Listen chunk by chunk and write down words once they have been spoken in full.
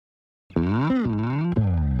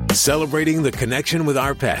Celebrating the connection with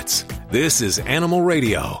our pets. This is Animal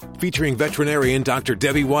Radio, featuring veterinarian Dr.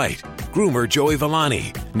 Debbie White, groomer Joey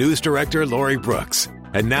Villani, news director Lori Brooks.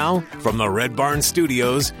 And now, from the Red Barn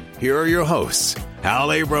Studios, here are your hosts,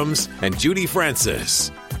 Hal Abrams and Judy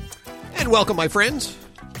Francis. And welcome, my friends.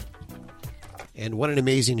 And what an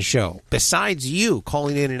amazing show. Besides you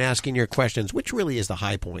calling in and asking your questions, which really is the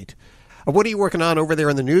high point. What are you working on over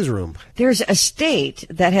there in the newsroom? There's a state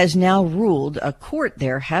that has now ruled, a court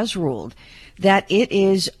there has ruled, that it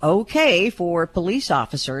is okay for police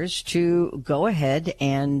officers to go ahead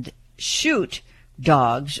and shoot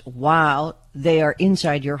dogs while they are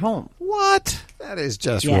inside your home. What? That is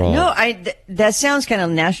just wrong. No, that sounds kind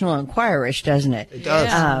of National Enquirer-ish, doesn't it? It does.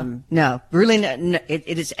 Yeah. No, really,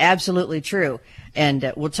 it is absolutely true.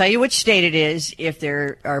 And we'll tell you which state it is. If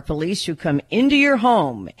there are police who come into your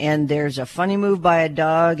home and there's a funny move by a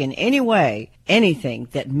dog in any way, anything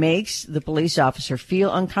that makes the police officer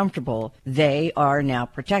feel uncomfortable, they are now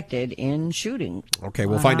protected in shooting. Okay,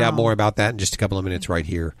 we'll find out more about that in just a couple of minutes right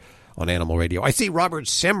here on Animal Radio. I see Robert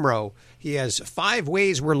Semro. He has 5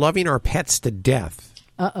 ways we're loving our pets to death.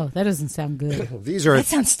 Uh-oh, that doesn't sound good. That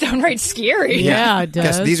sounds downright scary. Yeah, it does.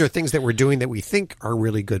 Yes, these are things that we're doing that we think are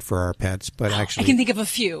really good for our pets, but actually... I can think of a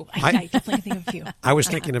few. I definitely think of a few. I was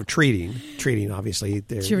thinking of treating. Treating, obviously.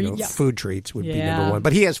 Food treats would be number one.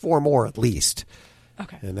 But he has 4 more at least.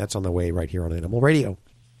 Okay. And that's on the way right here on Animal Radio.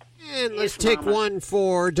 And let's take one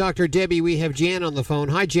for Dr. Debbie. We have Jan on the phone.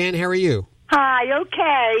 Hi, Jan. How are you? Hi,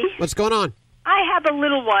 okay. What's going on? I have a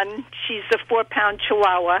little one. She's a 4-pound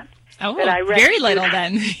Chihuahua. Oh, that I very little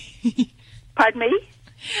then. Pardon me?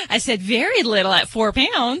 I said very little at 4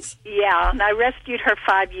 pounds. Yeah, and I rescued her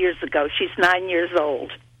 5 years ago. She's 9 years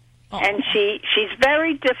old. Oh. And she's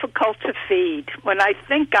very difficult to feed. When I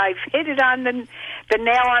think I've hit it on the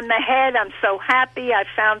nail on the head, I'm so happy. I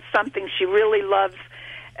found something she really loves.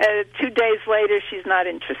 2 days later, she's not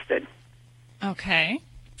interested. Okay.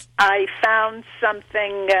 I found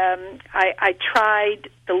something, I tried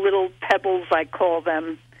the little pebbles, I call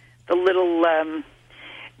them, the little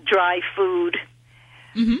dry food.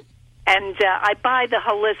 Mm-hmm. And I buy the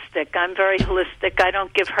holistic. I'm very holistic. I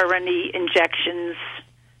don't give her any injections,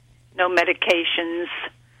 no medications.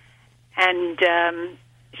 And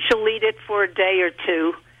she'll eat it for a day or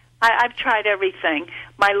two. I've tried everything.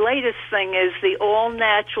 My latest thing is the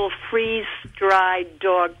all-natural freeze-dried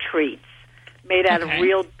dog treats made out of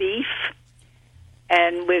real beef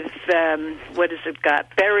and with, what has it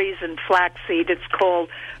got? Berries and flaxseed. It's called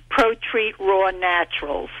ProTreat Raw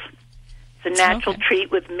Naturals. It's a natural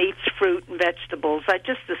treat with meats, fruit, and vegetables. I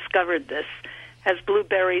just discovered this. Has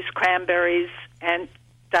blueberries, cranberries,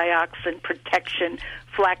 antioxidant protection,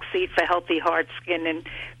 flaxseed for healthy heart, skin, and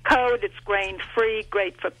code. It's grain-free,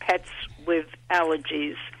 great for pets with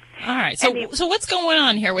allergies. All right. So what's going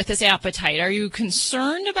on here with this appetite? Are you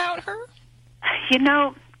concerned about her? You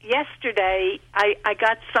know, yesterday I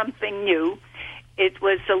got something new. It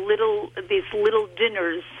was these little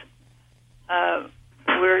dinners.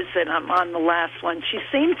 Where is it? I'm on the last one. She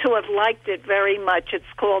seemed to have liked it very much. It's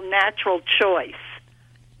called Natural Choice.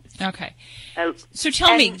 Okay. So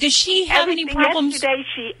tell me, does she have any problems? Yesterday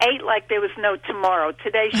she ate like there was no tomorrow.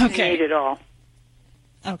 Today she didn't eat it all.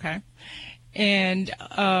 Okay. And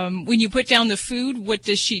when you put down the food, what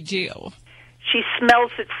does she do? She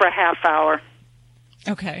smells it for a half hour.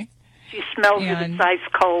 Okay. She smells it. It's ice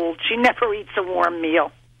cold. She never eats a warm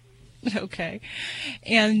meal. Okay.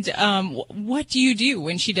 And what do you do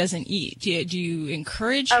when she doesn't eat? Do you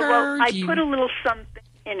encourage her? Well, I put a little something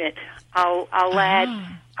in it. I'll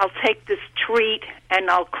take this treat and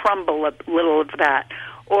I'll crumble a little of that.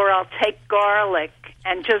 Or I'll take garlic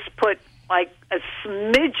and just put like a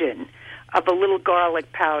smidgen of a little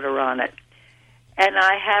garlic powder on it. And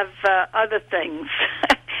I have other things.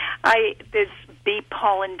 There's bee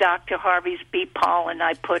pollen, Dr. Harvey's bee pollen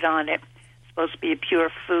I put on it. It's supposed to be a pure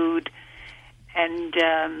food. And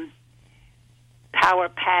power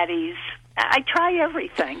patties. I try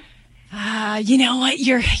everything. You know what?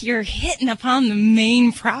 You're hitting upon the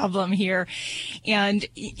main problem here. And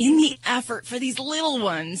in the effort for these little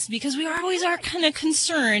ones, because we always are kind of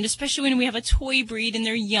concerned, especially when we have a toy breed and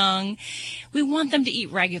they're young, we want them to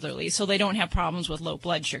eat regularly so they don't have problems with low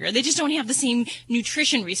blood sugar. They just don't have the same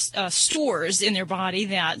nutrition stores in their body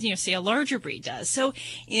that, say, a larger breed does. So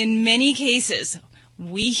in many cases,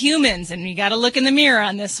 we humans, and we got to look in the mirror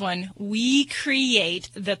on this one, we create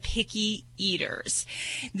the picky eaters.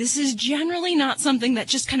 This is generally not something that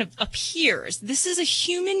just kind of appears. This is a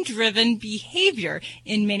human-driven behavior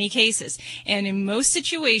in many cases. And in most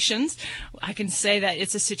situations, I can say that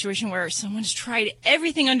it's a situation where someone's tried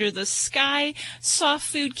everything under the sky, soft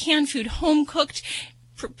food, canned food, home-cooked,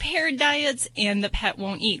 prepared diets and the pet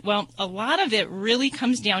won't eat? Well, a lot of it really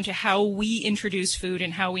comes down to how we introduce food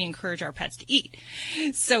and how we encourage our pets to eat.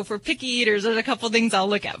 So for picky eaters, there's a couple things I'll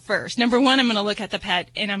look at first. Number one, I'm going to look at the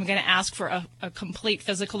pet and I'm going to ask for a complete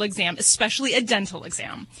physical exam, especially a dental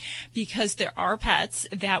exam, because there are pets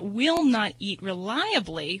that will not eat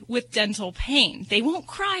reliably with dental pain. They won't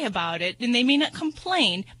cry about it and they may not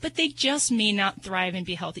complain, but they just may not thrive and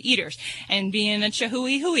be healthy eaters. And being a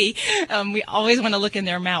Chihuahua, we always want to look in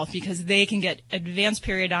their mouth because they can get advanced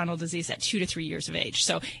periodontal disease at 2 to 3 years of age.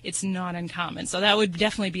 So it's not uncommon. So that would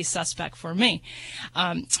definitely be suspect for me.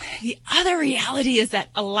 The other reality is that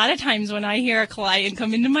a lot of times when I hear a client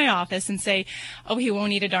come into my office and say, oh, he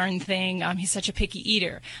won't eat a darn thing, he's such a picky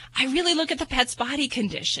eater, I really look at the pet's body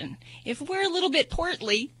condition. If we're a little bit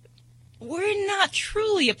portly, we're not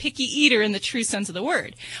truly a picky eater in the true sense of the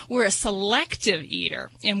word. We're a selective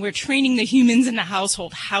eater, and we're training the humans in the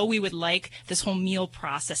household how we would like this whole meal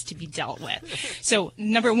process to be dealt with. So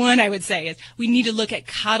number one, I would say, is we need to look at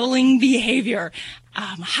coddling behavior.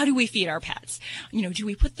 How do we feed our pets? Do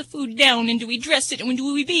we put the food down and do we dress it? And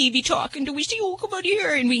do we baby talk? And do we say, oh, come on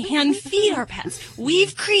here? And we hand feed our pets.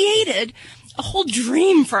 We've created a whole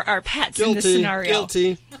dream for our pets in this scenario.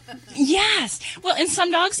 Guilty. Yes. Well, in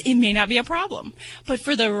some dogs, it may not be a problem. But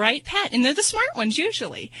for the right pet, and they're the smart ones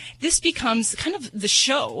usually, this becomes kind of the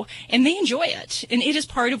show, and they enjoy it. And it is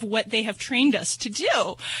part of what they have trained us to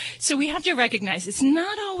do. So we have to recognize it's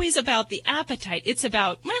not always about the appetite. It's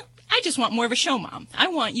about, well, I just want more of a show, Mom. I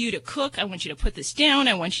want you to cook. I want you to put this down.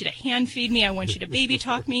 I want you to hand feed me. I want you to baby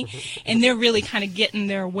talk me. And they're really kind of getting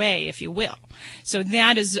their way, if you will. So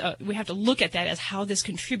that is, we have to look at that as how this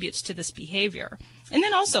contributes to this behavior. And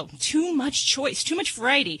then also, too much choice, too much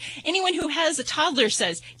variety. Anyone who has a toddler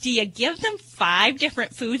says, do you give them 5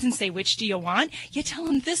 different foods and say, which do you want? You tell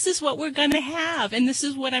them, this is what we're going to have, and this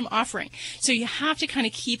is what I'm offering. So you have to kind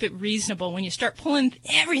of keep it reasonable. When you start pulling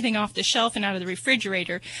everything off the shelf and out of the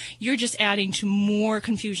refrigerator, you're just adding to more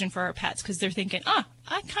confusion for our pets because they're thinking,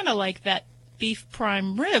 I kind of like that beef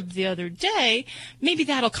prime rib the other day. Maybe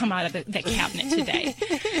that'll come out of the cabinet today.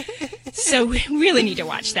 So we really need to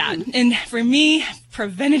watch that. And for me,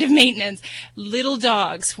 preventative maintenance, little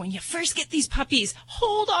dogs, when you first get these puppies,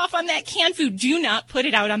 hold off on that canned food. Do not put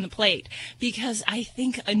it out on the plate, because I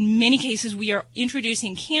think in many cases we are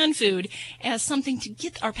introducing canned food as something to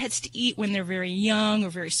get our pets to eat when they're very young or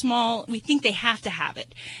very small. We think they have to have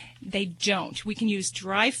it. They don't. We can use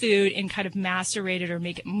dry food and kind of macerate it or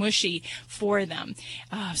make it mushy for them.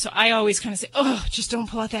 So I always kind of say, just don't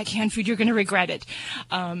pull out that canned food. You're going to regret it.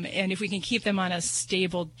 And if we can keep them on a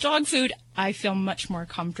stable dog food, I feel much more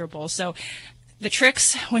comfortable. So the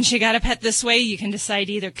tricks, once you got a pet this way, you can decide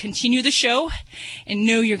to either continue the show and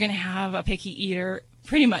know you're going to have a picky eater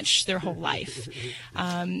pretty much their whole life.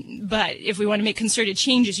 But if we want to make concerted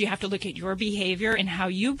changes, you have to look at your behavior and how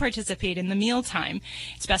you participate in the mealtime.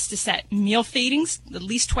 It's best to set meal feedings at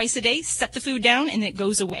least twice a day, set the food down, and it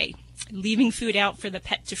goes away. Leaving food out for the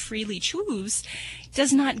pet to freely choose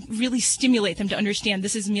does not really stimulate them to understand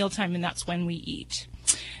this is mealtime and that's when we eat.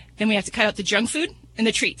 Then we have to cut out the junk food and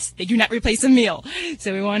the treats. They do not replace a meal.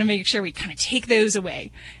 So we want to make sure we kind of take those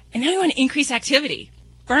away. And then we want to increase activity.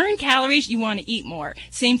 Burn calories, you want to eat more.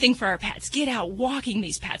 Same thing for our pets. Get out walking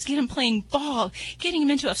these pets. Get them playing ball. Getting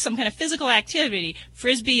them into some kind of physical activity.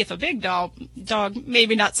 Frisbee if a big dog,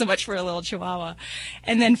 maybe not so much for a little Chihuahua.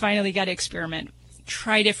 And then finally got to experiment.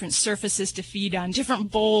 Try different surfaces to feed on,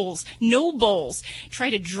 different bowls, no bowls. Try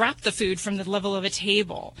to drop the food from the level of a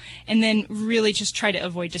table. And then really just try to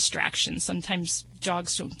avoid distractions. Sometimes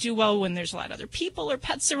dogs don't do well when there's a lot of other people or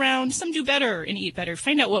pets around. Some do better and eat better.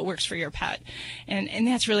 Find out what works for your pet. And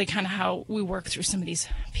that's really kind of how we work through some of these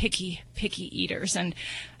picky eaters. And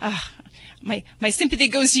my sympathy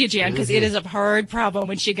goes to you, Jan, because it is a hard problem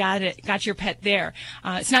once you got your pet there.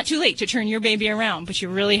 It's not too late to turn your baby around, but you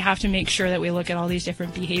really have to make sure that we look at all these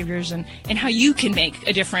different behaviors and how you can make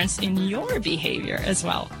a difference in your behavior as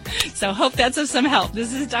well. So hope that's of some help.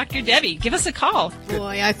 This is Dr. Debbie. Give us a call.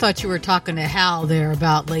 Boy, I thought you were talking to Hal there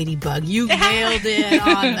about Ladybug. You nailed it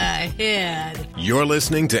on the head. You're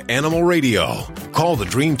listening to Animal Radio. Call the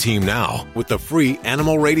Dream Team now with the free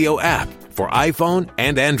Animal Radio app for iPhone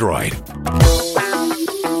and Android.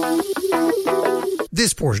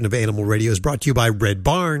 This portion of Animal Radio is brought to you by Red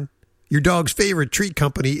Barn. Your dog's favorite treat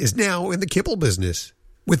company is now in the kibble business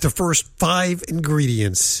with the first 5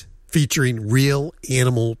 ingredients featuring real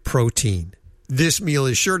animal protein. This meal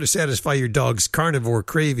is sure to satisfy your dog's carnivore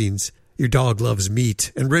cravings. Your dog loves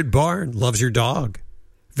meat, and Red Barn loves your dog.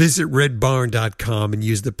 Visit redbarn.com and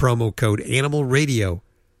use the promo code Animal Radio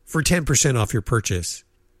for 10% off your purchase.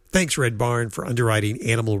 Thanks, Red Barn, for underwriting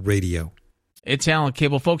Animal Radio. It's Alan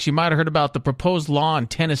Cable. Folks, you might have heard about the proposed law in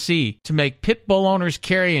Tennessee to make pit bull owners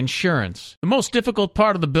carry insurance. The most difficult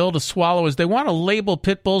part of the bill to swallow is they want to label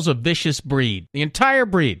pit bulls a vicious breed. The entire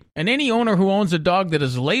breed. And any owner who owns a dog that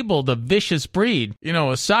is labeled a vicious breed,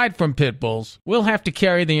 aside from pit bulls, will have to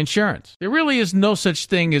carry the insurance. There really is no such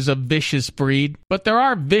thing as a vicious breed, but there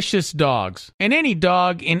are vicious dogs. And any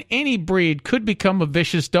dog in any breed could become a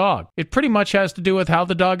vicious dog. It pretty much has to do with how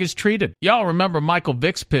the dog is treated. Y'all remember Michael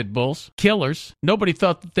Vick's pit bulls, killers. Nobody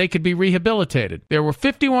thought that they could be rehabilitated. There were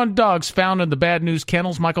 51 dogs found in the Bad News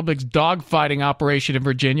Kennels, Michael Vick's dog fighting operation in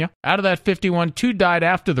Virginia. Out of that 51, 2 died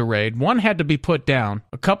after the raid. 1 had to be put down.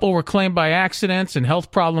 A couple were claimed by accidents, and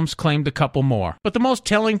health problems claimed a couple more. But the most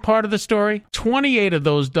telling part of the story, 28 of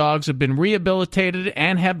those dogs have been rehabilitated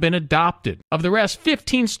and have been adopted. Of the rest,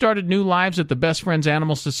 15 started new lives at the Best Friends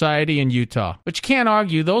Animal Society in Utah. But you can't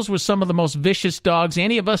argue those were some of the most vicious dogs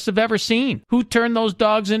any of us have ever seen. Who turned those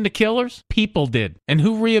dogs into killers? People did. And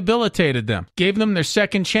who rehabilitated them? Gave them their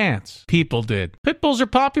second chance? People did. Pit bulls are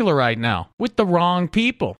popular right now with the wrong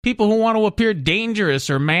people. People who want to appear dangerous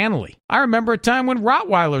or manly. I remember a time when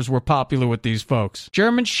Rottweilers were popular with these folks.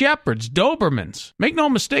 German Shepherds, Dobermans. Make no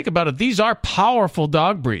mistake about it, these are powerful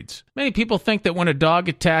dog breeds. Many people think that when a dog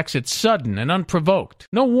attacks, it's sudden and unprovoked.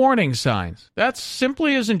 No warning signs. That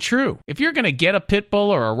simply isn't true. If you're going to get a pit bull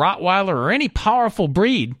or a Rottweiler or any powerful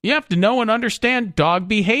breed, you have to know and understand dog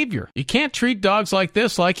behavior. You can't treat dogs like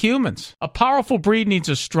this like humans. A powerful breed needs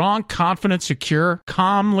a strong, confident, secure,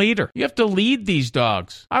 calm leader. You have to lead these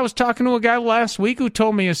dogs. I was talking to a guy last week who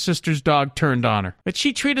told me his sister's dog turned on her, but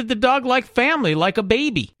she treated the dog like family, like a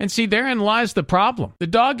baby. And see, therein lies the problem. The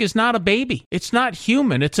dog is not a baby. It's not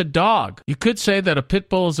human. It's a dog. You could say that a pit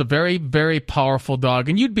bull is a very, very powerful dog,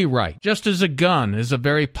 and you'd be right. Just as a gun is a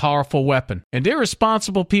very powerful weapon. And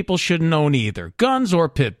irresponsible people shouldn't own either, guns or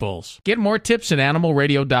pit bulls. Get more tips at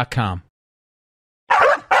animalradio.com.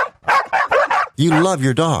 You love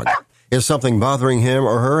your dog. Is something bothering him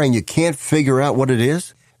or her and you can't figure out what it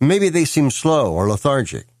is? Maybe they seem slow or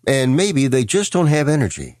lethargic, and maybe they just don't have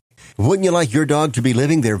energy. Wouldn't you like your dog to be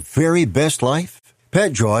living their very best life?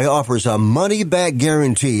 PetJoy offers a money-back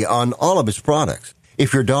guarantee on all of its products.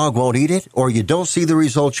 If your dog won't eat it or you don't see the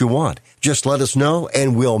results you want, just let us know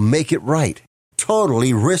and we'll make it right.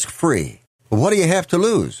 Totally risk-free. What do you have to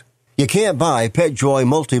lose? You can't buy PetJoy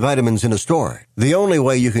multivitamins in a store. The only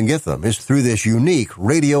way you can get them is through this unique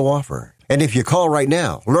radio offer. And if you call right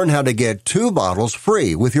now, learn how to get 2 bottles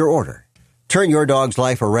free with your order. Turn your dog's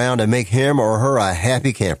life around and make him or her a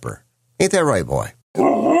happy camper. Ain't that right, boy?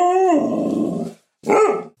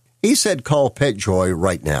 He said call PetJoy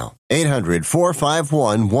right now.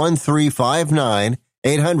 800-451-1359.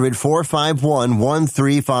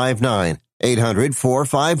 800-451-1359.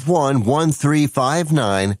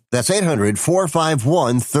 800-451-1359. That's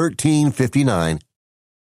 800-451-1359.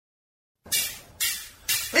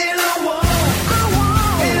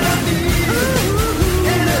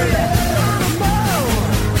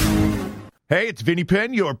 Hey, it's Vinny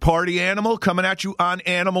Penn, your party animal, coming at you on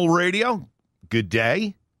Animal Radio. Good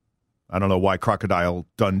day. I don't know why Crocodile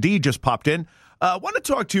Dundee just popped in. I want to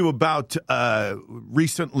talk to you about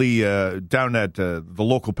recently down at the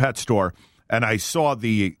local pet store, and I saw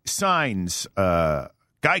the signs.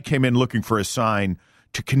 Guy came in looking for a sign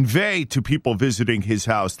to convey to people visiting his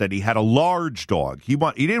house that he had a large dog. He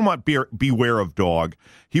didn't want beware of dog.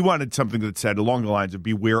 He wanted something that said along the lines of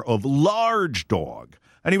beware of large dog.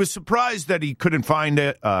 And he was surprised that he couldn't find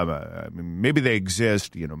it. Maybe they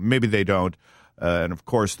exist, maybe they don't. And, of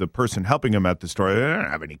course, the person helping him at the store, they don't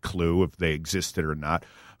have any clue if they existed or not.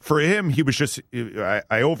 For him, he was just,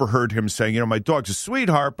 I overheard him saying, my dog's a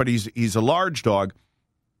sweetheart, but he's a large dog.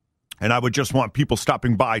 And I would just want people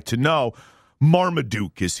stopping by to know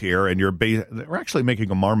Marmaduke is here. And we're actually making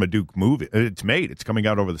a Marmaduke movie. It's made. It's coming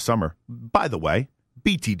out over the summer. By the way,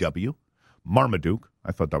 BTW, Marmaduke.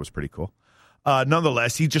 I thought that was pretty cool.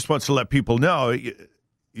 Nonetheless, he just wants to let people know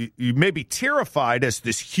you may be terrified as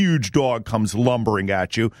this huge dog comes lumbering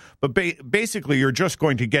at you, but basically you're just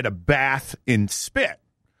going to get a bath in spit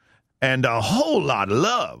and a whole lot of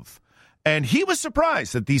love. And he was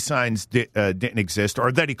surprised that these signs didn't exist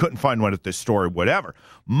or that he couldn't find one at this store or whatever.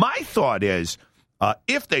 My thought is,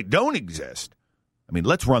 if they don't exist,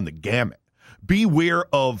 let's run the gamut. Beware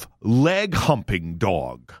of leg-humping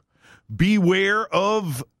dog. Beware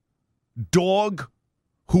of dog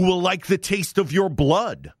who will like the taste of your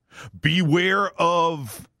blood. Beware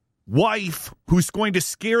of wife who's going to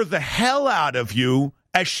scare the hell out of you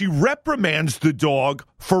as she reprimands the dog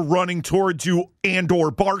for running towards you and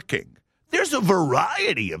or barking. There's a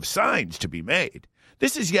variety of signs to be made.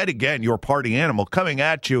 This is yet again your party animal coming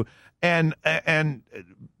at you, and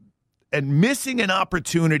and missing an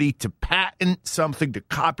opportunity to patent something, to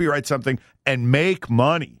copyright something, and make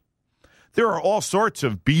money. There are all sorts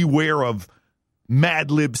of beware of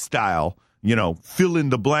Mad Lib style, fill in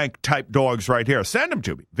the blank type dogs right here. Send them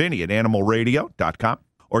to me, Vinny at animalradio.com,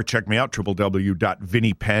 or check me out,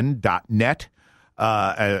 www.vinnypen.net.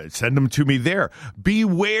 Send them to me there.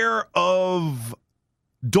 Beware of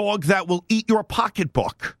dog that will eat your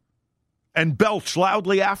pocketbook and belch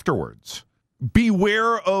loudly afterwards.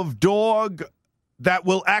 Beware of dog that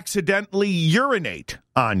will accidentally urinate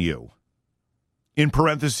on you. In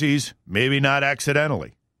parentheses, maybe not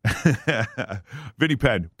accidentally. Vinny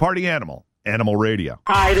Penn, Party Animal, Animal Radio.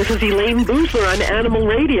 Hi, this is Elaine Boozler on Animal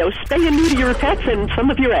Radio. Stay and neuter your pets and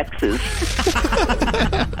some of your exes.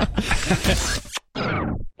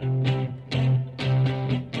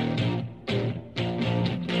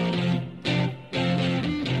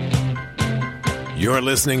 You're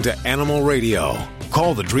listening to Animal Radio.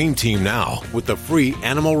 Call the Dream Team now with the free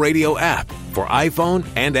Animal Radio app for iPhone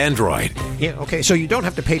and Android. Yeah, okay, so you don't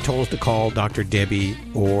have to pay tolls to call Dr. Debbie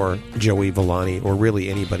or Joey Villani or really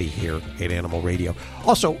anybody here at Animal Radio.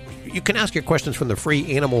 Also, you can ask your questions from the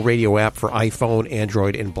free Animal Radio app for iPhone,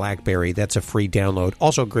 Android, and BlackBerry. That's a free download.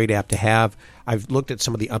 Also a great app to have. I've looked at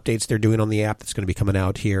some of the updates they're doing on the app that's going to be coming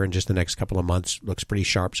out here in just the next couple of months. Looks pretty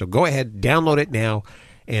sharp. So go ahead, download it now.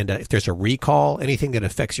 And if there's a recall, anything that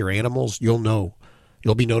affects your animals, you'll know.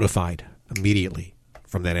 You'll be notified immediately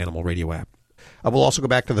from that Animal Radio app. We'll also go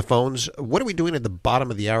back to the phones. What are we doing at the bottom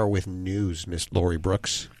of the hour with news, Miss Lori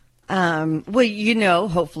Brooks? Well,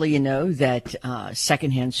 hopefully you know that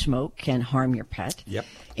secondhand smoke can harm your pet. Yep.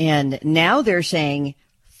 And now they're saying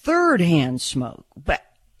third-hand smoke. But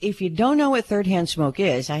if you don't know what third-hand smoke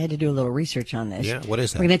is, I had to do a little research on this. Yeah, what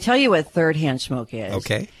is that? We're going to tell you what third-hand smoke is.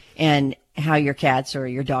 Okay. And how your cats or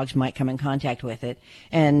your dogs might come in contact with it.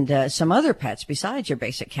 And some other pets besides your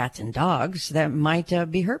basic cats and dogs that might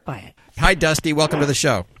be hurt by it. Hi, Dusty. Welcome to the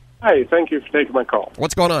show. Hi, thank you for taking my call.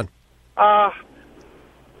 What's going on?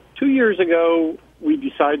 2 years ago, we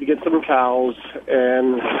decided to get some cows,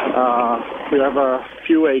 and we have a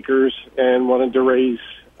few acres and wanted to raise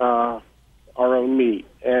our own meat.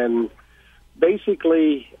 And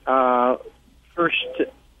basically, first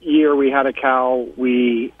year we had a cow,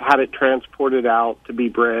 we had it transported out to be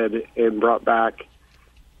bred and brought back.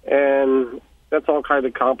 And that's all kind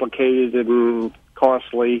of complicated and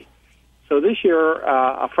costly. So this year,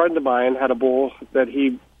 a friend of mine had a bull that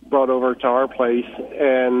he brought over to our place,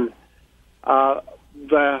 and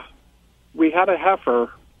we had a heifer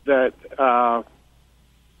that I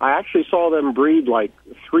actually saw them breed like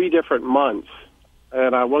 3 different months,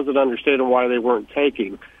 and I wasn't understanding why they weren't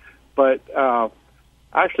taking. But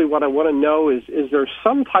actually, what I want to know is there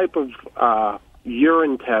some type of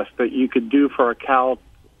urine test that you could do for a cow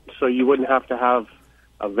so you wouldn't have to have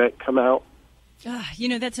a vet come out?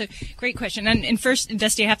 That's a great question. And first,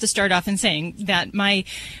 Dusty, I have to start off in saying that my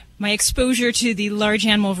exposure to the large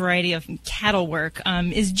animal variety of cattle work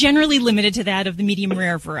is generally limited to that of the medium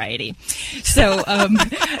rare variety. So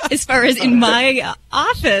as far as in my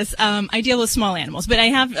office, I deal with small animals, but I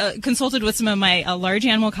have consulted with some of my large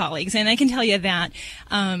animal colleagues, and I can tell you that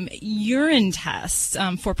urine tests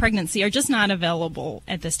for pregnancy are just not available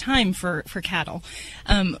at this time for cattle.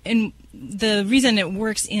 And the reason it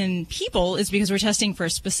works in people is because we're testing for a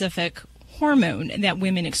specific hormone that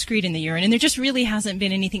women excrete in the urine, and there just really hasn't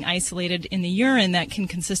been anything isolated in the urine that can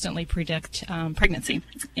consistently predict pregnancy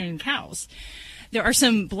in cows. There are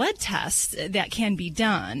some blood tests that can be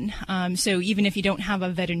done. So even if you don't have a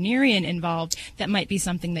veterinarian involved, that might be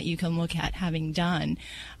something that you can look at having done.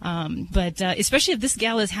 But especially if this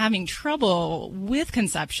gal is having trouble with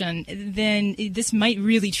conception, then this might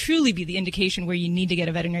really truly be the indication where you need to get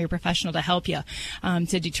a veterinary professional to help you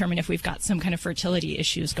to determine if we've got some kind of fertility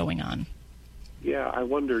issues going on. Yeah, I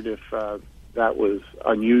wondered if that was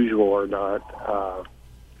unusual or not.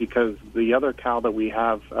 Because the other cow that we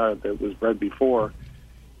have that was bred before,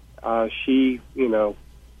 she, it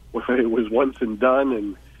was once and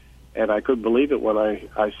done, and I couldn't believe it when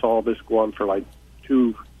I saw this go on for like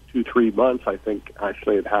 2-3 months, I think,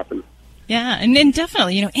 actually it happened. Yeah, and then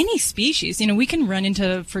definitely, any species, we can run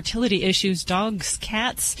into fertility issues, dogs,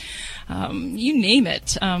 cats, you name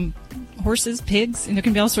it, horses, pigs, and there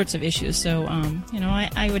can be all sorts of issues. So,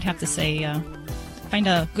 I would have to say, find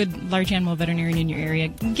a good large animal veterinarian in your area,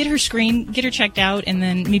 get her screened, get her checked out, and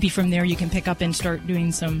then maybe from there you can pick up and start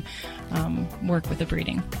doing some work with the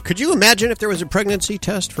breeding. Could you imagine if there was a pregnancy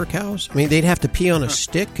test for cows? I mean, they'd have to pee on a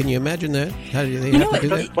stick. Can you imagine that? How do they have to do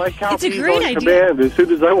that? My cow it's a pees great on idea. Command. As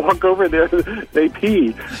soon as I walk over there, they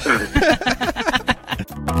pee.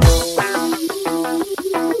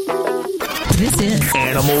 This is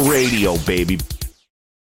Animal Radio, baby.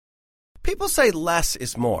 People say less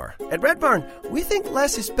is more. At Red Barn, we think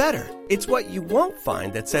less is better. It's what you won't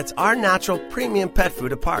find that sets our natural premium pet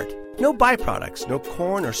food apart. No byproducts, no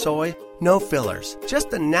corn or soy, no fillers.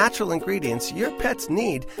 Just the natural ingredients your pets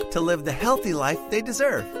need to live the healthy life they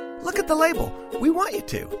deserve. Look at the label. We want you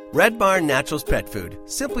to. Red Barn Naturals Pet Food.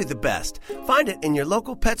 Simply the best. Find it in your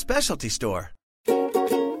local pet specialty store.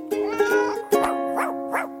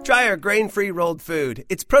 Try our grain-free rolled food.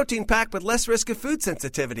 It's protein-packed with less risk of food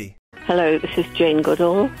sensitivity. Hello, this is Jane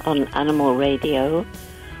Goodall on Animal Radio,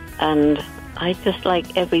 and I'd just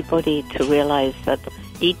like everybody to realize that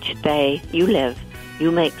each day you live,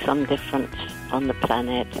 you make some difference on the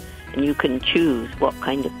planet, and you can choose what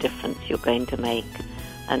kind of difference you're going to make.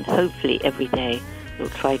 And hopefully every day you'll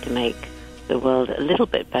try to make the world a little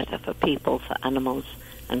bit better for people, for animals,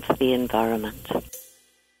 and for the environment.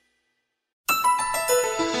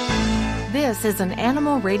 This is an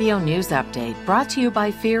Animal Radio News Update brought to you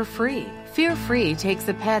by Fear Free. Fear Free takes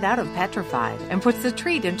the pet out of petrified and puts the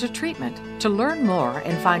treat into treatment. To learn more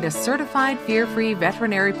and find a certified Fear Free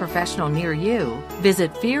veterinary professional near you,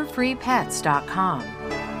 visit fearfreepets.com.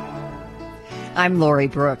 I'm Lori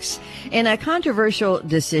Brooks. In a controversial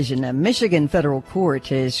decision, a Michigan federal court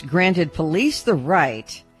has granted police the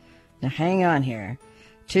right, now hang on here,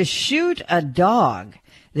 to shoot a dog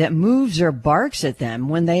that moves or barks at them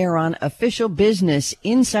when they are on official business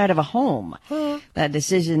inside of a home. That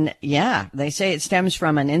decision, they say it stems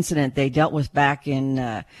from an incident they dealt with back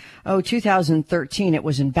in 2013. It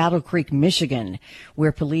was in Battle Creek, Michigan,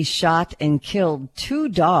 where police shot and killed 2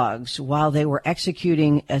 dogs while they were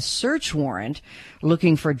executing a search warrant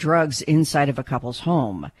looking for drugs inside of a couple's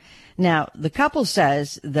home. Now, the couple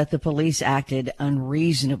says that the police acted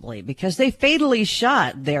unreasonably because they fatally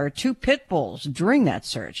shot their 2 pit bulls during that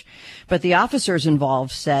search. But the officers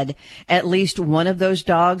involved said at least one of those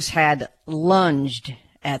dogs had lunged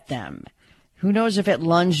at them. Who knows if it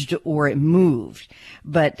lunged or it moved,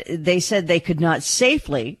 but they said they could not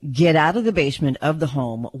safely get out of the basement of the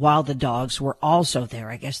home while the dogs were also there.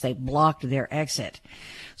 I guess they blocked their exit.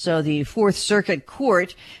 So the Fourth Circuit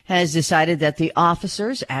Court has decided that the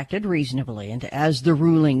officers acted reasonably. And as the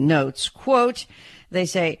ruling notes, quote, they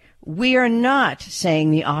say, "We are not saying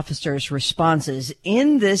the officers' responses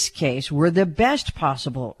in this case were the best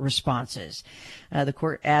possible responses." The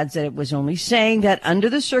court adds that it was only saying that under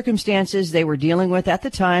the circumstances they were dealing with at the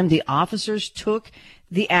time, the officers took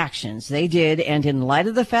the actions they did, and in light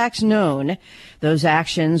of the facts known, those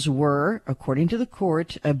actions were, according to the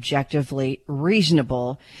court, objectively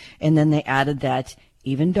reasonable. And then they added that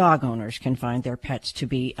even dog owners can find their pets to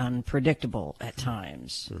be unpredictable at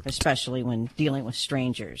times, especially when dealing with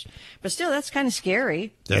strangers. But still, that's kind of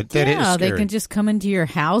scary. That is scary. They can just come into your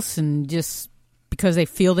house and just, because they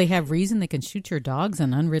feel they have reason, they can shoot your dogs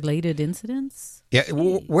on unrelated incidents. Yeah,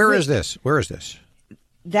 where is this? Where is this?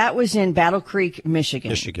 That was in Battle Creek, Michigan.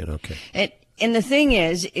 Michigan, okay. And the thing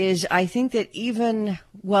is I think that even,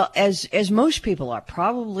 well, as most people are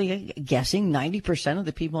probably guessing, 90% of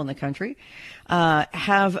the people in the country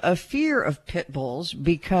have a fear of pit bulls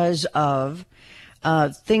because of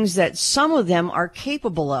things that some of them are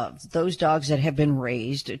capable of, those dogs that have been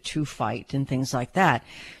raised to fight and things like that.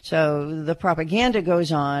 So the propaganda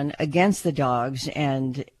goes on against the dogs,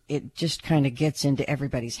 and it just kind of gets into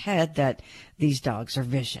everybody's head that these dogs are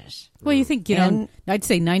vicious. Well, you think, I'd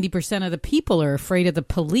say 90% of the people are afraid of the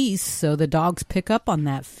police, so the dogs pick up on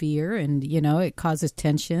that fear, and, it causes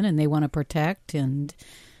tension, and they want to protect, and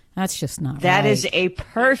that's just not right. That is a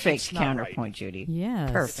perfect counterpoint, right, Judy.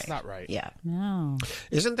 Yeah. Perfect. It's not right. Yeah. No.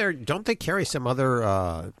 Don't they carry some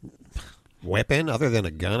other weapon other than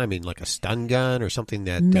a gun? I mean, like a stun gun or something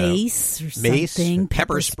that... Mace or something.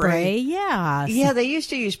 Pepper spray? Yeah. Yeah, they used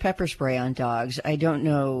to use pepper spray on dogs. I don't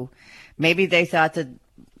know. Maybe they thought that,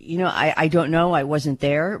 I don't know. I wasn't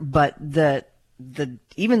there. But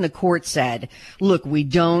even the court said, look, we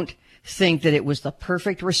don't think that it was the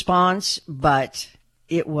perfect response, but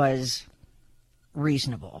it was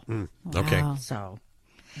reasonable. Okay. Wow. So...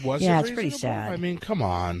 Was yeah, it it's pretty sad. I mean, come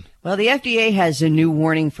on. Well, the FDA has a new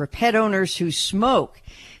warning for pet owners who smoke,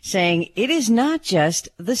 saying it is not just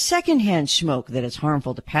the secondhand smoke that is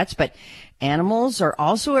harmful to pets, but animals are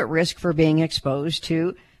also at risk for being exposed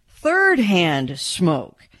to third-hand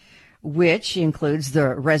smoke, which includes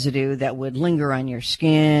the residue that would linger on your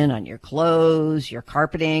skin, on your clothes, your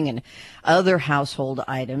carpeting, and other household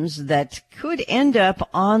items that could end up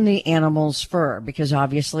on the animal's fur, because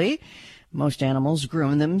obviously most animals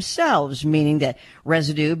groom themselves, meaning that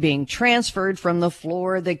residue being transferred from the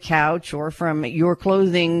floor, the couch, or from your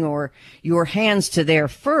clothing or your hands to their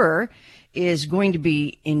fur is going to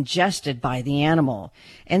be ingested by the animal.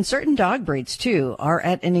 And certain dog breeds, too, are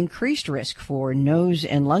at an increased risk for nose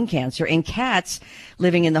and lung cancer. And cats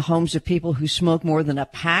living in the homes of people who smoke more than a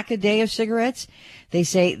pack a day of cigarettes, they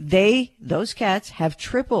say those cats have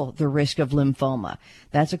triple the risk of lymphoma.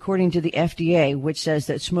 That's according to the FDA, which says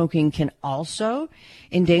that smoking can also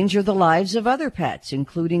endanger the lives of other pets,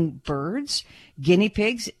 including birds, guinea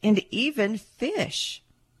pigs, and even fish.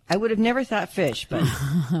 I would have never thought fish, but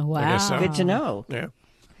wow. Good to know. Yeah.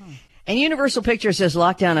 And Universal Pictures has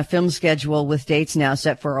locked down a film schedule with dates now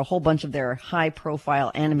set for a whole bunch of their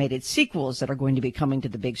high-profile animated sequels that are going to be coming to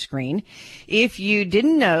the big screen. If you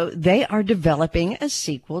didn't know, they are developing a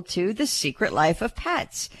sequel to The Secret Life of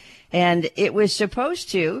Pets. And it was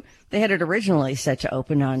supposed to, they had it originally set to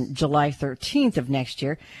open on July 13th of next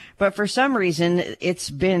year, but for some reason, it's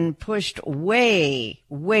been pushed way,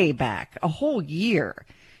 way back, a whole year.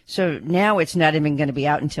 So now it's not even going to be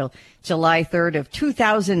out until July 3rd of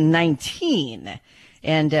 2019.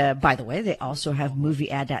 And by the way, they also have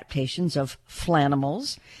movie adaptations of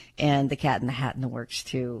Flanimals and The Cat in the Hat in the works,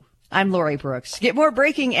 too. I'm Lori Brooks. Get more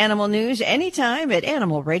breaking animal news anytime at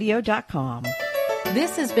animalradio.com.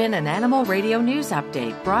 This has been an Animal Radio News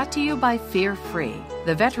Update brought to you by Fear Free.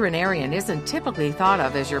 The veterinarian isn't typically thought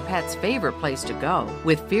of as your pet's favorite place to go.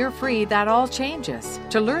 With Fear Free, that all changes.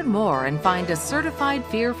 To learn more and find a certified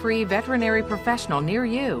Fear Free veterinary professional near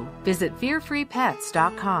you, visit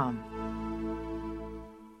fearfreepets.com.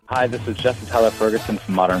 Hi, this is Jesse Tyler Ferguson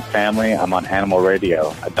from Modern Family. I'm on Animal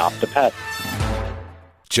Radio. Adopt a pet.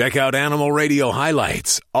 Check out Animal Radio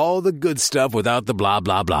highlights, all the good stuff without the blah,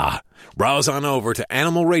 blah, blah. Browse on over to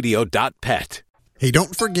animalradio.pet. Hey,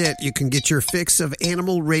 don't forget you can get your fix of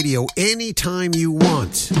Animal Radio anytime you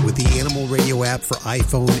want with the Animal Radio app for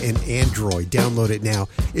iPhone and Android. Download it now.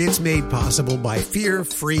 It's made possible by Fear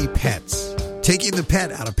Free Pets, taking the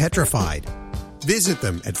pet out of petrified. Visit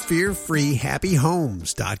them at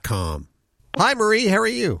fearfreehappyhomes.com. Hi, Marie. How are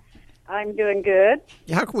you? I'm doing good.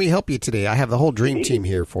 How can we help you today? I have the whole dream team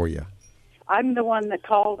here for you. I'm the one that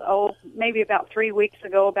called, maybe about 3 weeks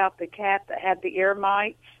ago about the cat that had the ear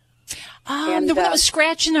mites. The one that was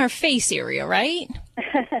scratching our face area, right?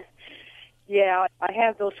 Yeah, I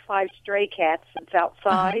have those 5 stray cats that's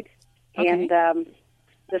outside. Okay. And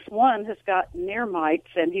this one has got ear mites,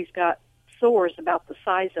 and he's got sores about the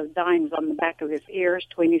size of dimes on the back of his ears,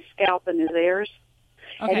 between his scalp and his ears.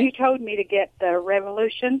 Okay. And you told me to get the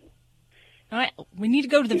Revolution. All right, we need to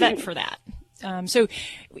go to the vet for that. So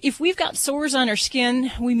if we've got sores on our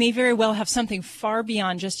skin, we may very well have something far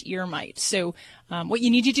beyond just ear mites. So what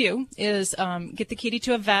you need to do is get the kitty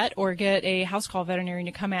to a vet or get a house call veterinarian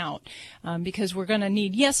to come out because we're going to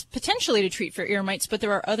need, yes, potentially to treat for ear mites, but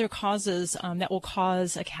there are other causes that will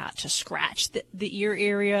cause a cat to scratch the ear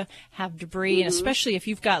area, have debris, and especially if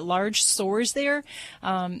you've got large sores there,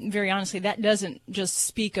 very honestly, that doesn't just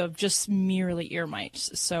speak of just merely ear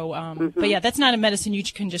mites. So, but yeah, that's not a medicine you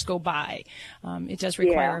can just go buy. It does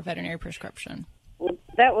require a veterinary prescription. Well,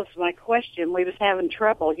 that was my question. We was having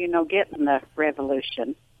trouble, getting the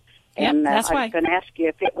Revolution. And that's why. I was going to ask you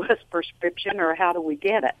if it was prescription or how do we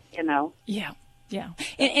get it, Yeah. Yeah.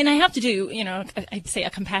 And I have to do, I'd say a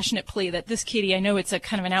compassionate plea that this kitty, I know it's a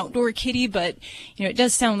kind of an outdoor kitty, but, it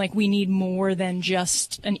does sound like we need more than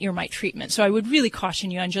just an ear mite treatment. So I would really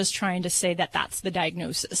caution you on just trying to say that that's the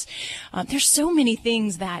diagnosis. There's so many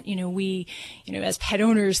things that, we, as pet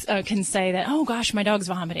owners can say that, oh gosh, my dog's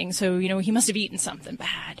vomiting. So, he must have eaten something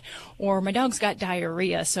bad. Or my dog's got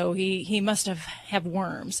diarrhea. So he must have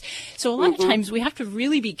worms. So a lot of times we have to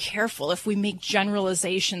really be careful if we make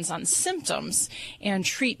generalizations on symptoms and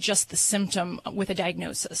treat just the symptom with a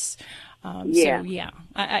diagnosis. So,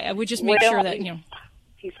 I would just make sure that,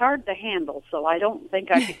 He's hard to handle, so I don't think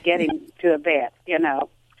I could get him to a vet,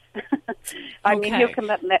 I mean, he'll come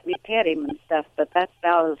up and let me pet him and stuff, but that's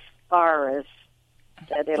about as far as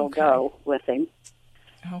that it'll go with him.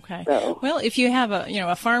 Okay. So. Well, if you have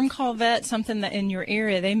a farm call vet, something that in your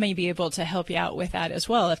area, they may be able to help you out with that as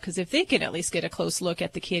well. Because if they can at least get a close look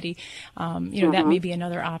at the kitty, that may be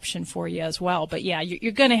another option for you as well. But yeah,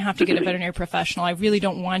 you're going to have to get a veterinary professional. I really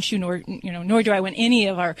don't want you, nor do I want any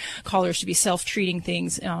of our callers to be self-treating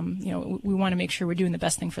things. We want to make sure we're doing the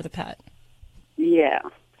best thing for the pet. Yeah.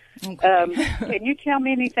 Okay. Can you tell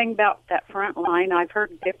me anything about that front line? I've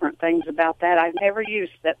heard different things about that. I've never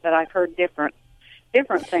used it, but I've heard different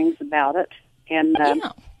things about it, and I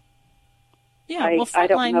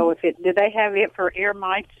don't know if do they have it for ear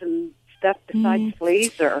mites and stuff besides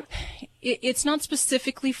fleas, or it's not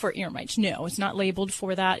specifically for ear mites. No, it's not labeled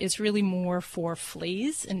for that. It's really more for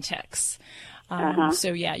fleas and ticks.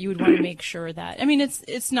 So yeah, you would want to make sure that. I mean,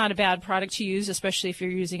 it's not a bad product to use, especially if you're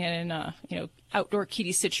using it in a outdoor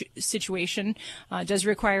kitty situation. It does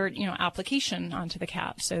require application onto the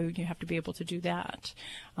cap, so you have to be able to do that.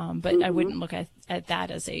 But I wouldn't look at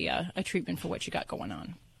that as a treatment for what you got going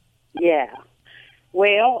on. Yeah.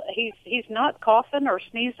 Well, he's not coughing or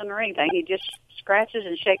sneezing or anything. He just scratches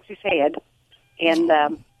and shakes his head, and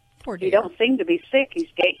poor dear. He don't seem to be sick. He's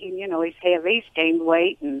getting, he's heavy, he's gained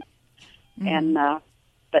weight, and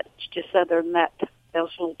but just other than that, those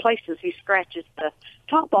little places he scratches the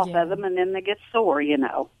top off of them, and then they get sore. Yeah.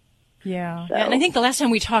 So. And I think the last time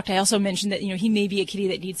we talked, I also mentioned that, he may be a kitty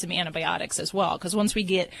that needs some antibiotics as well. Because once we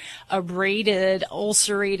get abraded,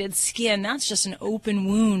 ulcerated skin, that's just an open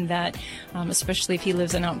wound that, especially if he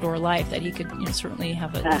lives an outdoor life, that he could certainly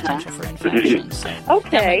have a potential for infection. So okay.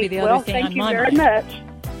 That might be the other thing thank you on very mind. much.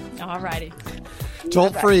 All righty.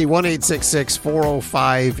 Toll free,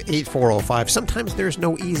 1-866-405-8405. Sometimes there's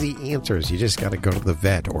no easy answers. You just got to go to the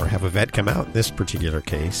vet or have a vet come out in this particular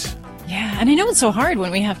case. Yeah, and I know it's so hard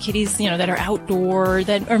when we have kitties, that are outdoor,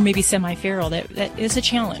 or maybe semi-feral. That is a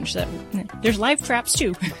challenge. That there's live traps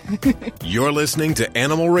too. You're listening to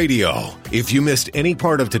Animal Radio. If you missed any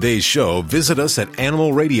part of today's show, visit us at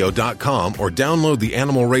animalradio.com or download the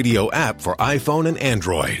Animal Radio app for iPhone and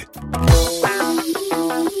Android.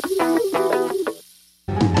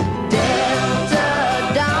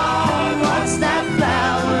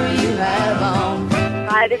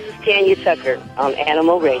 Hi, this is Tanya Tucker on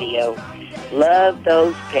Animal Radio. Love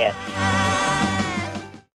those pets.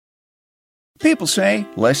 People say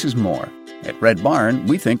less is more. At Red Barn,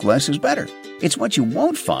 we think less is better. It's what you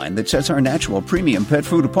won't find that sets our natural premium pet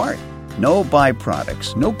food apart. No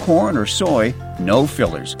byproducts, no corn or soy, no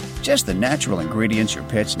fillers. Just the natural ingredients your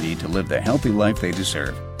pets need to live the healthy life they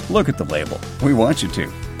deserve. Look at the label. We want you to.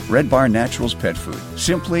 Red Barn Naturals Pet Food.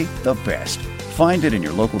 Simply the best. Find it in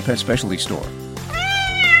your local pet specialty store.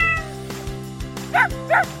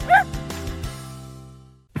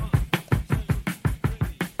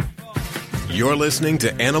 You're listening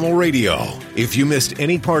to Animal Radio. If you missed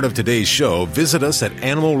any part of today's show, visit us at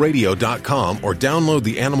animalradio.com or download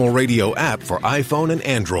the Animal Radio app for iPhone and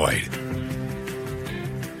Android.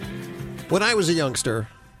 When I was a youngster,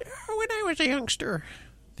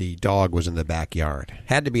 the dog was in the backyard.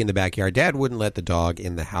 Had to be in the backyard. Dad wouldn't let the dog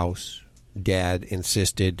in the house. Dad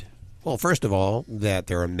insisted, well, first of all, that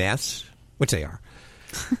they're a mess, which they are.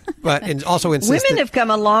 But and also insisted... Women have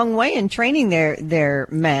come a long way in training their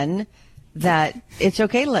men that it's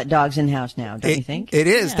okay to let dogs in the house now, don't you think? It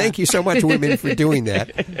is. Yeah. Thank you so much, women, for doing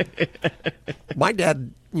that. My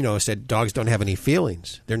dad, said dogs don't have any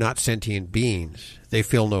feelings. They're not sentient beings. They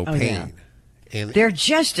feel no pain. Yeah. And they're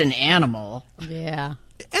just an animal. Yeah.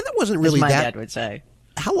 And that wasn't really as my that... dad would say.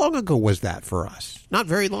 How long ago was that for us? Not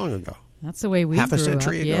very long ago. That's the way we Half grew a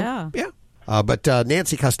century up. ago. Yeah. But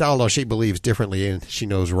Nancy Costello, she believes differently and she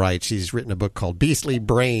knows right. She's written a book called Beastly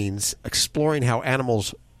Brains, exploring how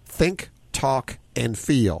animals think, talk, and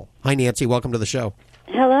feel. Hi, Nancy. Welcome to the show.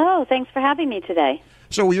 Hello. Thanks for having me today.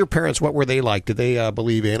 So your parents, what were they like? Did they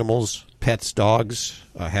believe animals, pets, dogs,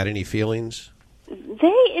 had any feelings?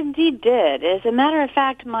 They indeed did. As a matter of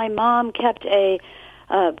fact, my mom kept a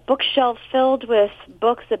bookshelf filled with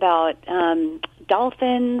books about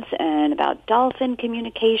dolphins and about dolphin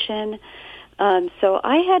communication. So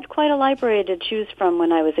I had quite a library to choose from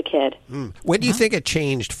when I was a kid. When do you think it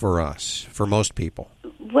changed for us, for most people?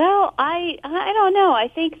 Well, I don't know. I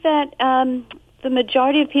think that the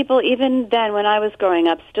majority of people, even then when I was growing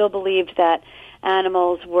up, still believed that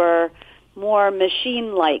animals were more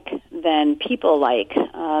machine-like than people-like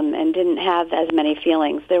and didn't have as many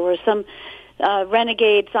feelings. There were some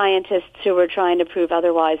renegade scientists who were trying to prove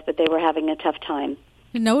otherwise, but they were having a tough time.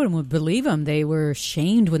 No one would believe them. They were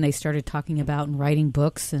shamed when they started talking about and writing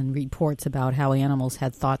books and reports about how animals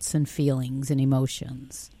had thoughts and feelings and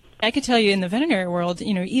emotions. I could tell you in the veterinary world,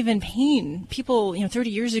 even pain, people, 30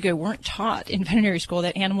 years ago weren't taught in veterinary school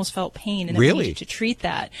that animals felt pain and that we needed to treat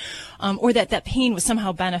that, or that pain was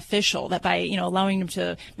somehow beneficial, that by, allowing them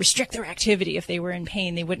to restrict their activity if they were in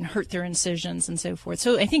pain, they wouldn't hurt their incisions and so forth.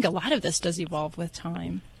 So I think a lot of this does evolve with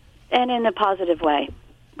time. And in a positive way,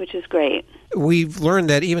 which is great. We've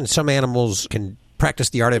learned that even some animals can practice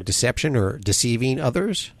the art of deception or deceiving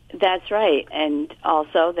others. That's right. And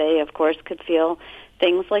also they, of course, could feel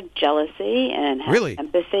things like jealousy and have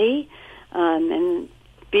empathy and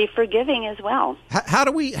be forgiving as well. How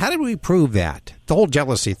did we prove that? The whole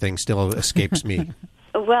jealousy thing still escapes me.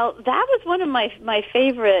 Well, that was one of my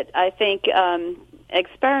favorite, I think,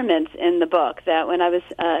 experiments in the book, that when I was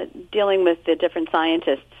dealing with the different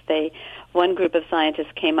scientists, one group of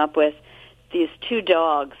scientists came up with these two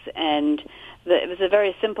dogs, and it was a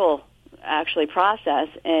very simple, actually, process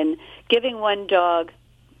in giving one dog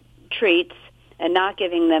treats and not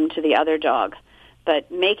giving them to the other dog,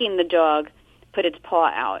 but making the dog put its paw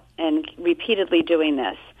out and repeatedly doing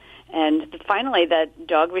this. And finally, that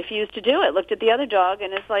dog refused to do it, looked at the other dog,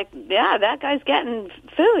 and it's like, yeah, that guy's getting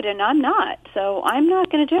food, and I'm not, so I'm not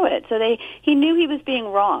going to do it. So he knew he was being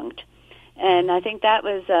wronged, and I think that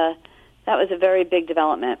was a very big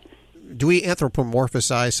development. Do we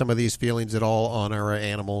anthropomorphize some of these feelings at all on our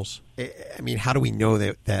animals? I mean, how do we know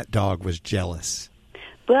that that dog was jealous?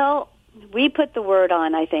 Well, we put the word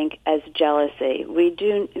on, I think, as jealousy.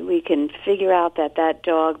 We can figure out that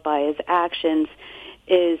dog, by his actions,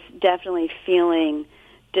 is definitely feeling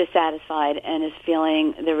dissatisfied and is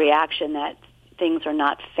feeling the reaction that things are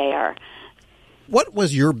not fair. What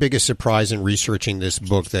was your biggest surprise in researching this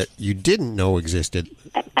book that you didn't know existed?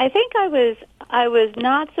 I think I was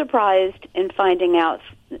not surprised in finding out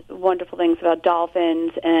wonderful things about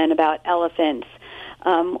dolphins and about elephants.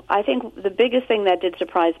 I think the biggest thing that did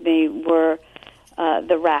surprise me were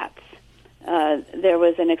the rats. There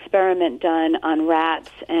was an experiment done on rats,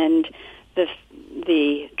 and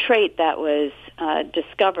the trait that was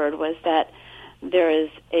discovered was that there is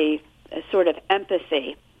a sort of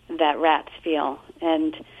empathy that rats feel.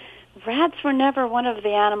 And rats were never one of the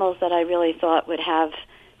animals that I really thought would have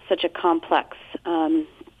such a complex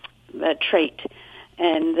trait.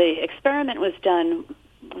 And the experiment was done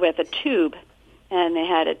with a tube, and they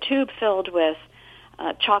had a tube filled with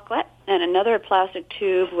chocolate and another plastic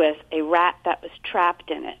tube with a rat that was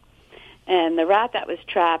trapped in it. And the rat that was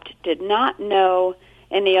trapped did not know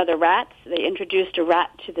any other rats. They introduced a rat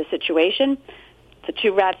to the situation. The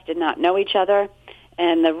two rats did not know each other.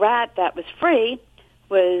 And the rat that was free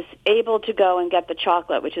was able to go and get the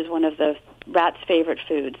chocolate, which is one of the rat's favorite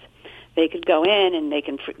foods. They could go in and they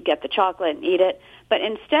can get the chocolate and eat it. But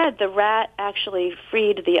instead, the rat actually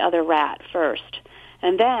freed the other rat first.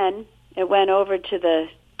 And then it went over to the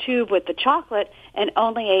tube with the chocolate and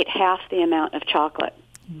only ate half the amount of chocolate.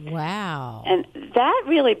 Wow. And that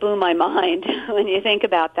really blew my mind when you think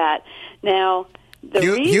about that. Now,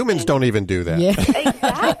 humans don't even do that. Yeah.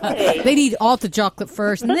 Exactly. They'd eat all the chocolate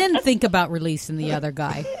first and then think about releasing the other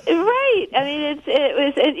guy. Right. I mean,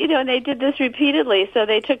 and they did this repeatedly. So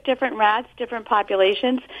they took different rats, different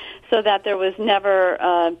populations, so that there was never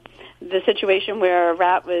the situation where a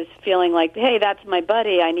rat was feeling like, hey, that's my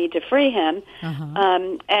buddy, I need to free him.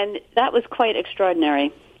 Uh-huh. And that was quite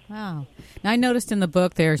extraordinary. Wow. Now, I noticed in the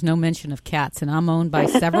book there's no mention of cats, and I'm owned by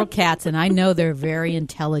several cats, and I know they're very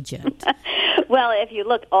intelligent. Well, if you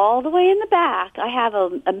look all the way in the back, I have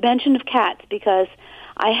a mention of cats because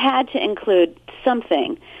I had to include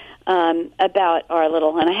something about our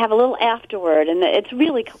little, and I have a little afterword, and it's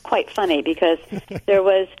really quite funny because there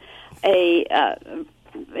was in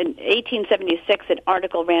 1876, an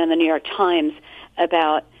article ran in the New York Times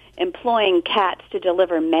about employing cats to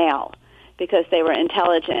deliver mail because they were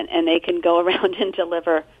intelligent and they can go around and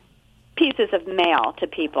deliver pieces of mail to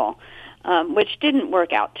people, which didn't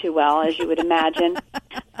work out too well, as you would imagine.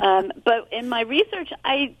 But in my research,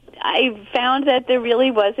 I found that there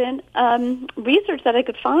really wasn't research that I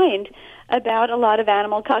could find about a lot of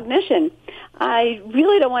animal cognition. I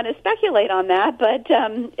really don't want to speculate on that, but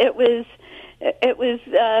it was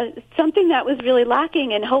something that was really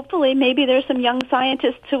lacking, and hopefully maybe there's some young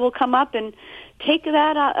scientists who will come up and take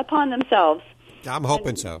that upon themselves. I'm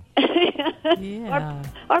hoping so. Yeah.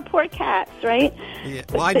 Our poor cats, right? Yeah.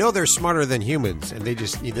 Well, I know they're smarter than humans, and they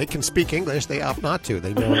can speak English. They opt not to.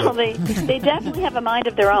 They know. Well, they definitely have a mind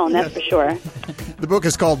of their own, that's for sure. The book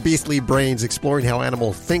is called Beastly Brains, Exploring How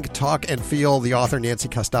Animals Think, Talk, and Feel. The author, Nancy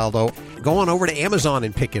Castaldo. Go on over to Amazon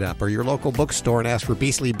and pick it up, or your local bookstore and ask for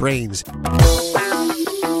Beastly Brains.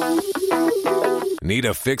 Need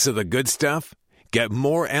a fix of the good stuff? Get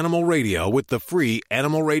more Animal Radio with the free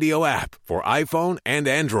Animal Radio app for iPhone and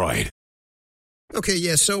Android. Okay,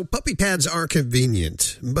 yeah, so puppy pads are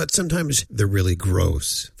convenient, but sometimes they're really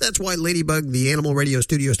gross. That's why Ladybug, the Animal Radio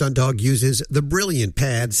Studio stunt dog, uses the Brilliant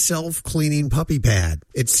Pad self-cleaning puppy pad.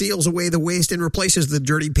 It seals away the waste and replaces the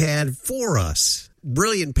dirty pad for us.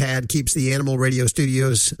 Brilliant Pad keeps the Animal Radio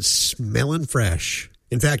Studios smelling fresh.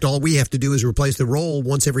 In fact, all we have to do is replace the roll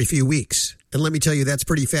once every few weeks. And let me tell you, that's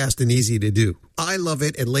pretty fast and easy to do. I love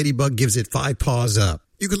it, and Ladybug gives it 5 paws up.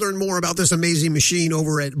 You can learn more about this amazing machine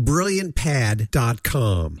over at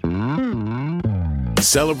brilliantpad.com.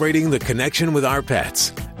 Celebrating the connection with our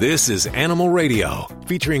pets. This is Animal Radio,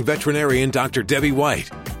 featuring veterinarian Dr. Debbie White,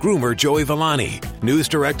 groomer Joey Villani, news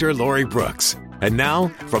director Lori Brooks. And now,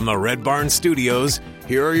 from the Red Barn Studios,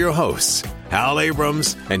 here are your hosts, Hal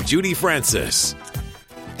Abrams and Judy Francis.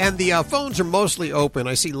 And the phones are mostly open.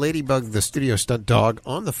 I see Ladybug, the studio stunt dog,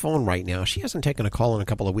 on the phone right now. She hasn't taken a call in a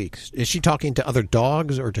couple of weeks. Is she talking to other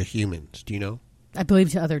dogs or to humans? Do you know? I believe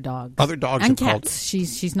to other dogs. Other dogs and have cats. called.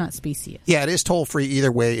 She's not specious. Yeah, it is toll-free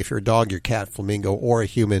either way if you're a dog, your cat, flamingo, or a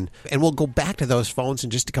human. And we'll go back to those phones in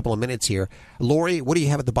just a couple of minutes here. Lori, what do you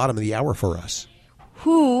have at the bottom of the hour for us?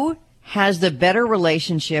 Who has the better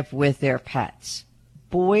relationship with their pets?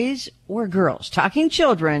 Boys or girls? Talking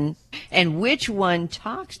children, and which one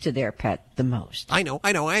talks to their pet the most? I know.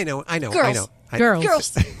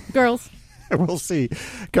 Girls. We'll see.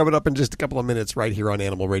 Coming up in just a couple of minutes right here on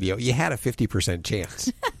Animal Radio. You had a 50%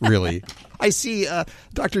 chance, really. I see,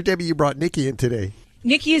 Dr. Debbie, you brought Nikki in today.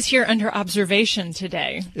 Nikki is here under observation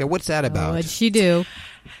today. Yeah, what's that about? What'd she do?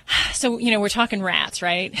 So, we're talking rats,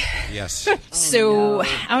 right? Yes.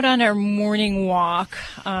 Out on our morning walk,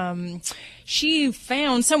 she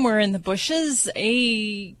found somewhere in the bushes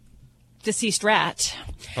a deceased rat.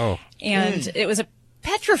 Oh. And it was a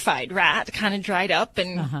petrified rat, kind of dried up,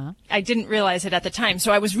 and I didn't realize it at the time.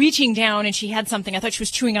 So I was reaching down, and she had something. I thought she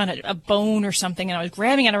was chewing on a bone or something, and I was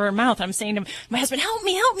grabbing out of her mouth. And I'm saying to my husband, help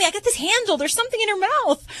me, I got this handle. There's something in her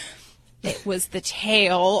mouth. It was the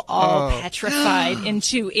tail, all petrified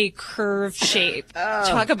into a curved shape.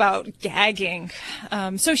 Talk about gagging.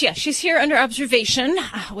 She's here under observation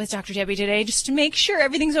with Dr. Debbie today just to make sure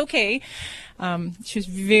everything's okay. She was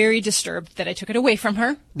very disturbed that I took it away from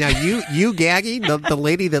her. Now, you gagging, the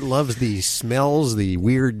lady that loves the smells, the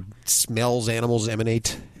weird smells animals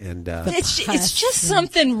emanate. And it's just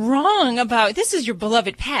something wrong about, this is your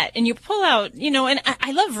beloved pet, and you pull out, and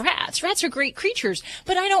I love rats. Rats are great creatures,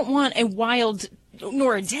 but I don't want a wild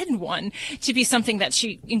nor a dead one to be something that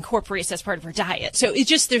she incorporates as part of her diet. So it's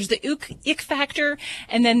just, there's the ick factor,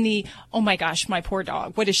 and then the, oh my gosh, my poor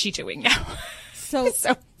dog, what is she doing now? So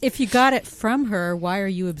if you got it from her, why are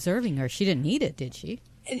you observing her? She didn't need it, did she?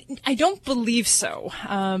 I don't believe so.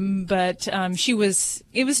 But it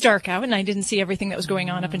was dark out, and I didn't see everything that was going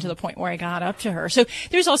on up until the point where I got up to her. So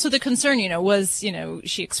there's also the concern, was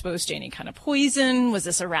she exposed to any kind of poison? Was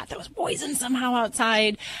this a rat that was poisoned somehow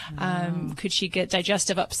outside? Could she get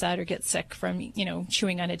digestive upset or get sick from,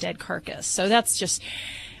 chewing on a dead carcass? So that's just...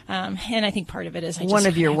 and I think part of it is one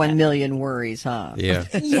of your 1 million worries, huh? Yeah.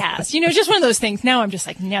 Yes. Just one of those things. Now I'm just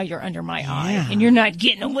like, now you're under my eye, and you're not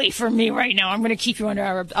getting away from me right now. I'm going to keep you under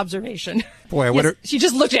our observation. Boy, she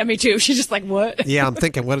just looked at me too. She's just like, what? Yeah, I'm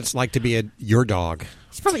thinking what it's like to be your dog.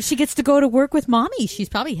 She gets to go to work with mommy. She's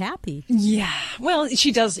probably happy. Yeah. Well,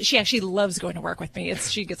 she does. She actually loves going to work with me.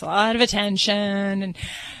 She gets a lot of attention,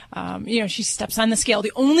 and she steps on the scale.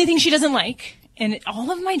 The only thing she doesn't like, and all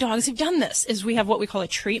of my dogs have done this, is we have what we call a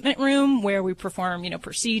treatment room where we perform,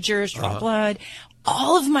 procedures, draw blood.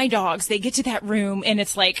 All of my dogs, they get to that room and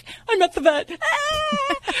it's like, I'm at the vet.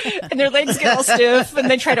 And their legs get all stiff and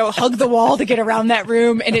they try to hug the wall to get around that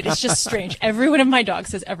room. And it is just strange. Every one of my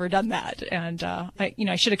dogs has ever done that. And,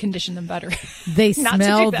 I should have conditioned them better. They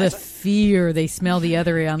smell the fear. They smell the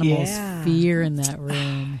other animals' fear in that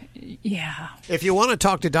room. Yeah. If you want to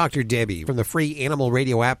talk to Dr. Debbie from the free Animal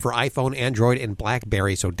Radio app for iPhone, Android, and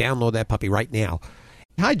BlackBerry, so download that puppy right now.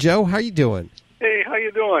 Hi, Joe. How you doing? Hey, how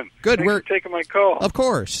you doing? Good. Thanks for taking my call. Of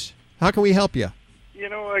course. How can we help you?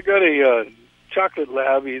 I got a chocolate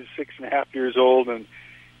lab. He's 6.5 years old, and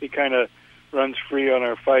he kind of runs free on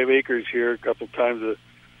our 5 acres here. A couple times a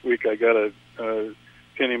week, I got to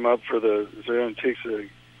pin him up for so he takes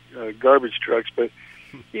the garbage trucks. But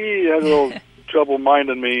he has a little trouble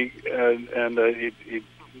minding me, and he's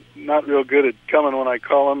not real good at coming when I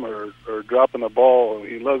call him or dropping the ball.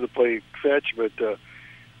 He loves to play fetch, but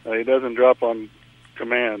he doesn't drop on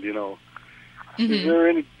command, Mm-hmm. Is there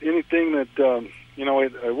anything that,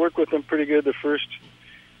 I worked with him pretty good the first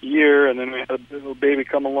year, and then we had a little baby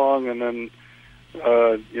come along, and then,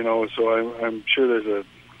 so I'm sure there's a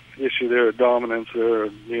issue there, a dominance there,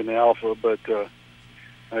 being the alpha, but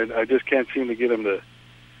I just can't seem to get him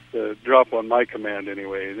to drop on my command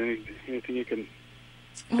anyway. Anything you can...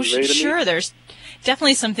 Well, sure. There's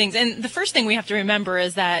definitely some things. And the first thing we have to remember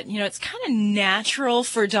is that, it's kind of natural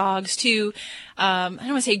for dogs to, I don't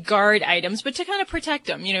want to say guard items, but to kind of protect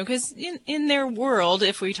them, because in their world,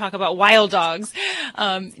 if we talk about wild dogs,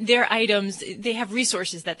 their items, they have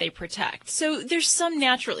resources that they protect. So there's some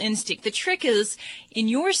natural instinct. The trick is, in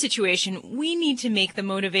your situation, we need to make the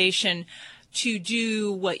motivation to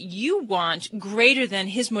do what you want greater than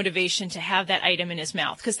his motivation to have that item in his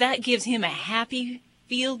mouth, because that gives him a happy,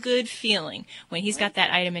 feel-good feeling when he's got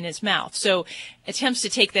that item in his mouth. So attempts to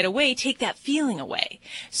take that away, take that feeling away.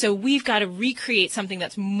 So we've got to recreate something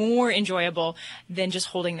that's more enjoyable than just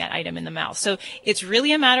holding that item in the mouth. So it's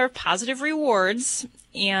really a matter of positive rewards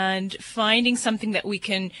and finding something that we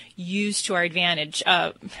can use to our advantage.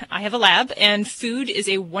 I have a lab, and food is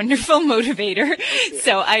a wonderful motivator.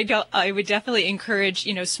 So I would definitely encourage,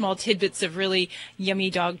 small tidbits of really yummy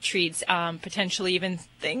dog treats, potentially even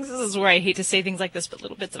things. This is where I hate to say things like this, but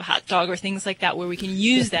little bits of hot dog or things like that, where we can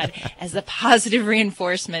use that as a positive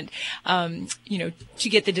reinforcement, to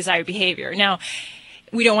get the desired behavior. Now,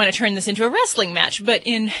 we don't want to turn this into a wrestling match, but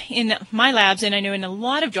in my labs, and I know in a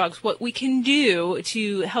lot of dogs, what we can do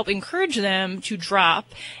to help encourage them to drop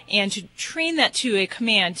and to train that to a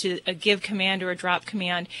command, to a give command or a drop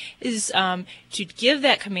command, is to give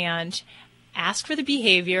that command, ask for the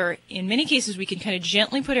behavior. In many cases, we can kind of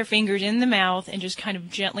gently put our fingers in the mouth and just kind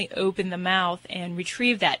of gently open the mouth and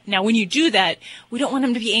retrieve that. Now, when you do that, we don't want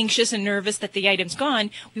him to be anxious and nervous that the item's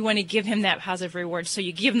gone. We want to give him that positive reward. So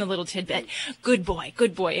you give him the little tidbit, good boy,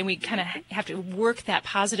 and we kind of have to work that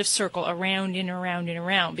positive circle around and around and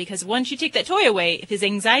around, because once you take that toy away, if his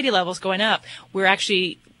anxiety level's going up, we're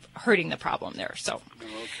actually hurting the problem there. So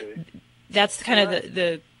that's kind of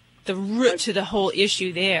the root to the whole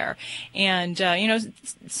issue there. And,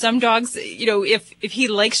 some dogs, if he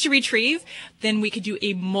likes to retrieve, then we could do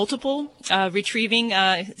a multiple retrieving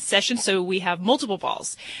session, so we have multiple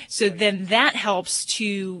balls. So then that helps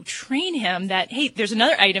to train him that, hey, there's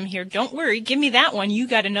another item here. Don't worry. Give me that one. You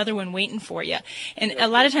got another one waiting for you. And a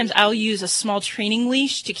lot of times I'll use a small training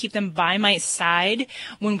leash to keep them by my side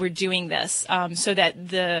when we're doing this, so that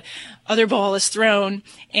the other ball is thrown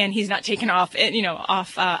and he's not taken off,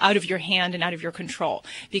 out of your hand and out of your control,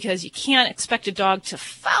 because you can't expect a dog to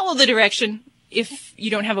follow the direction if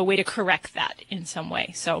you don't have a way to correct that in some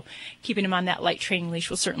way. So keeping him on that light training leash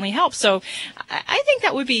will certainly help. So I think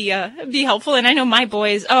that would be helpful. And I know my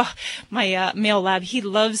boys, my male lab, he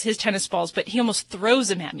loves his tennis balls, but he almost throws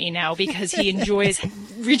them at me now because he enjoys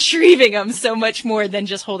retrieving them so much more than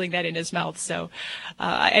just holding that in his mouth. So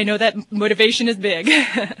I know that motivation is big.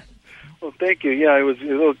 Well, thank you. Yeah, I was a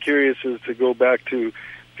little curious as to go back to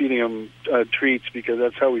feeding him treats, because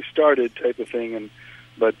that's how we started, type of thing.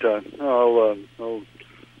 But I'll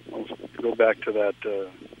go back to that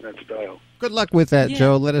style. Good luck with that,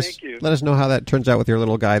 Joe. Let us know how that turns out with your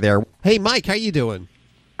little guy there. Hey, Mike, how you doing?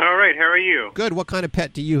 All right, how are you? Good. What kind of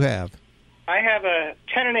pet do you have? I have a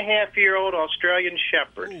 10-and-a-half-year-old Australian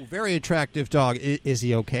Shepherd. Ooh, very attractive dog. Is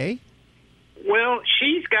he okay? Well,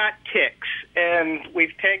 she's got ticks, and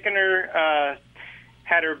we've taken her,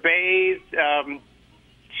 had her bathed.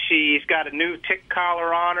 She's got a new tick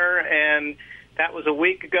collar on her, and that was a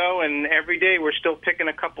week ago, and every day we're still picking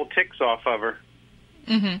a couple ticks off of her.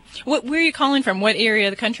 Mm-hmm. Where are you calling from? What area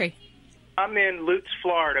of the country? I'm in Lutz,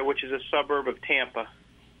 Florida, which is a suburb of Tampa.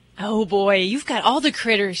 Oh, boy, you've got all the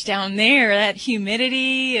critters down there, that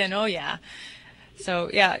humidity, and oh, yeah.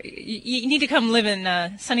 So, yeah, you need to come live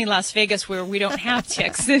in sunny Las Vegas where we don't have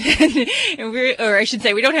ticks. or I should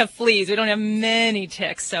say, we don't have fleas. We don't have many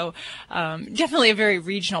ticks. So definitely a very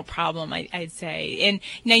regional problem, I'd say. And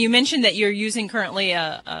now you mentioned that you're using currently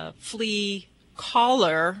a flea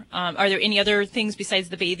collar. Are there any other things besides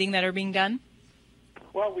the bathing that are being done?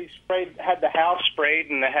 Well, we had the house sprayed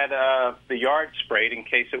and had the yard sprayed in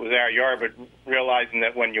case it was our yard, but realizing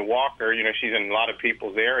that when you walk her, she's in a lot of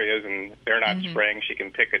people's areas and they're not spraying, she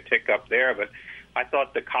can pick a tick up there. But I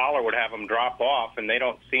thought the collar would have them drop off, and they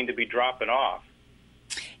don't seem to be dropping off.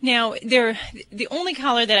 Now, the only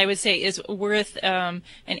collar that I would say is worth an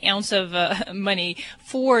ounce of money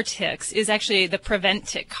for ticks is actually the Prevent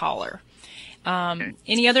Tick collar.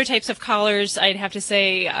 Any other types of collars, I'd have to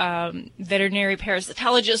say veterinary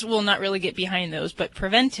parasitologists will not really get behind those, but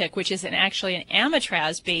Preventic, which is actually an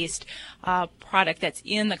Amatraz-based product that's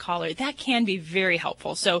in the collar, that can be very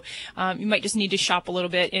helpful. So you might just need to shop a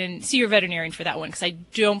little bit and see your veterinarian for that one, because I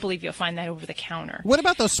don't believe you'll find that over the counter. What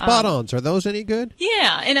about those spot-ons? Are those any good?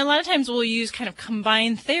 Yeah, and a lot of times we'll use kind of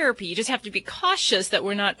combined therapy. You just have to be cautious that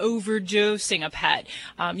we're not overdosing a pet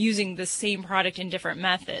using the same product in different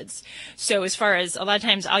methods. So as far as a lot of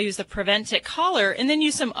times I'll use the Preventic collar and then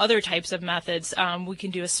use some other types of methods. We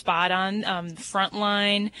can do a spot-on,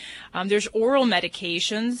 frontline. There's oral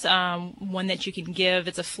medications, one that you can give.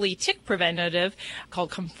 It's a flea tick preventative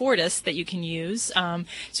called Comfortis that you can use.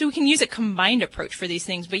 So we can use a combined approach for these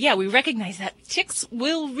things. But yeah, we recognize that ticks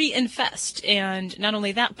will reinfest. And not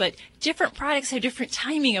only that, but different products have different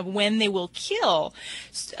timing of when they will kill,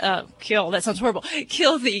 that sounds horrible,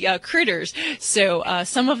 kill the critters. So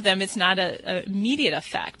some of them, it's not a an immediate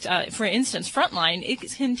effect. For instance, Frontline,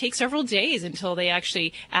 it can take several days until they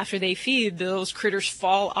actually, after they feed, those critters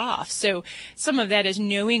fall off. So some of that is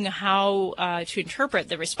knowing how to interpret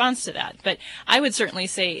the response to that. But I would certainly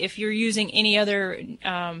say if you're using any other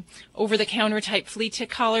over-the-counter type flea tick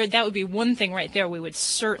collar, that would be one thing right there we would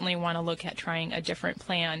certainly want to look at trying a different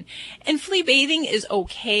plan. And flea bathing is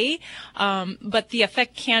okay, but the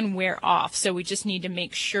effect can wear off. So we just need to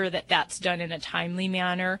make sure that that's done in a timely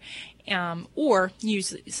manner, or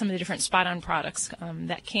use some of the different spot-on products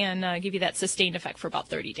that can give you that sustained effect for about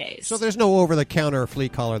 30 days. So there's no over-the-counter flea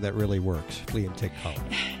collar that really works, flea and tick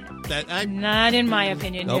collar? Not in my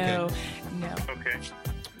opinion, Okay. No. Okay.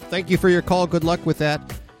 Thank you for your call. Good luck with that.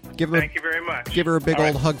 Thank you very much. Give her a big All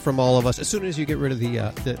old right. hug from all of us as soon as you get rid of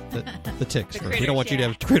the ticks. We don't want you to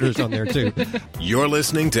have critters on there, too. You're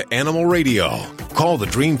listening to Animal Radio. Call the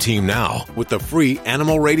Dream Team now with the free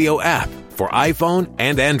Animal Radio app for iPhone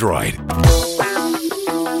and Android.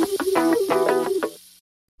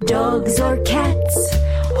 Dogs or cats,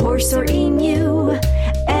 horse or emu,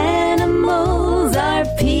 animals are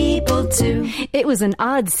people too. It was an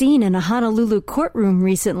odd scene in a Honolulu courtroom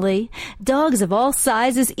recently. Dogs of all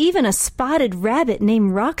sizes, even a spotted rabbit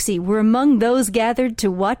named Roxy, were among those gathered to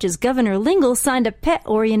watch as Governor Lingle signed a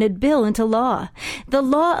pet-oriented bill into law. The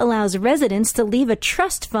law allows residents to leave a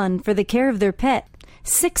trust fund for the care of their pet.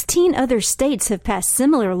 16 other states have passed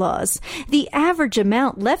similar laws. The average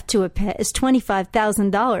amount left to a pet is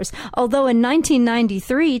 $25,000, although in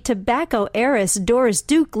 1993, tobacco heiress Doris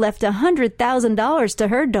Duke left $100,000 to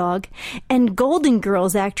her dog, and Golden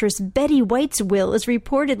Girls actress Betty White's will is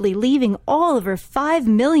reportedly leaving all of her $5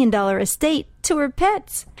 million estate to her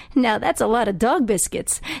pets. Now that's a lot of dog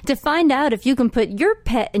biscuits. To find out if you can put your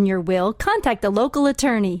pet in your will, contact a local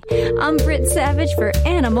attorney. I'm Britt Savage for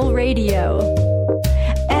Animal Radio.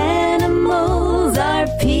 Animals are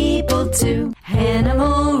people too.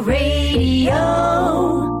 Animal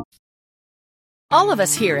Radio. All of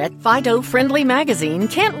us here at Fido Friendly Magazine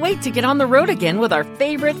can't wait to get on the road again with our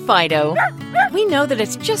favorite Fido. We know that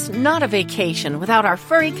it's just not a vacation without our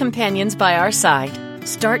furry companions by our side.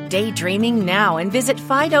 Start daydreaming now and visit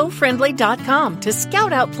FidoFriendly.com to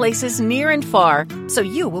scout out places near and far so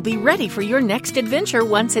you will be ready for your next adventure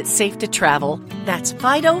once it's safe to travel. That's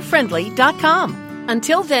FidoFriendly.com.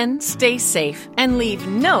 Until then, stay safe and leave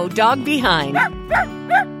no dog behind.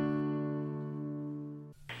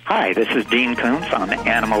 Hi, this is Dean Koontz on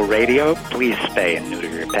Animal Radio. Please spay and neuter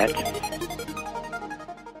your pets.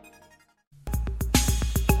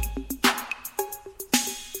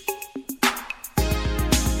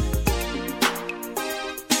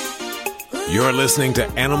 You're listening to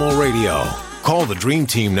Animal Radio. Call the Dream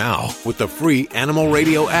Team now with the free Animal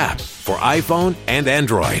Radio app for iPhone and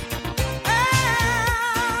Android.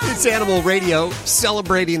 It's Animal Radio,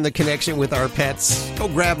 celebrating the connection with our pets. Go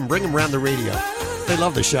grab them, bring them around the radio. They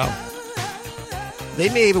love the show. They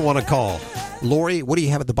may even want to call. Lori, what do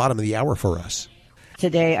you have at the bottom of the hour for us?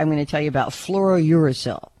 Today, I'm going to tell you about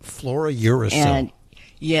fluorouracil. Fluorouracil. And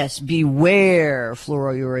yes, beware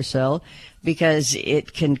fluorouracil, because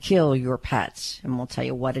it can kill your pets. And we'll tell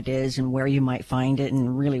you what it is and where you might find it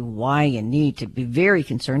and really why you need to be very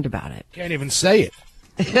concerned about it. Can't even say it.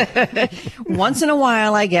 Once in a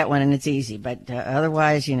while I get one and it's easy, but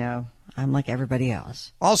otherwise, I'm like everybody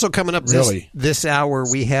else. Also coming up this hour,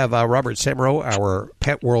 we have Robert Semro, our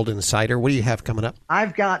Pet World Insider. What do you have coming up?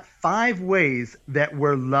 I've got 5 ways that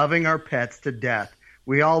we're loving our pets to death.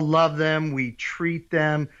 We all love them. We treat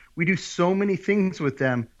them. We do so many things with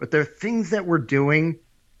them, but there are things that we're doing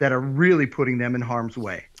that are really putting them in harm's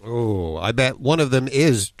way. Oh, I bet one of them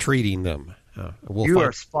is treating them. You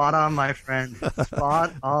are spot on, my friend.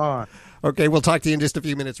 Spot on. Okay, we'll talk to you in just a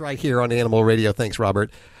few minutes right here on Animal Radio. Thanks,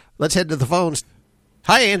 Robert. Let's head to the phones.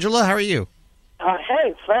 Hi, Angela. How are you?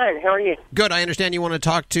 Hey, fine. How are you? Good. I understand you want to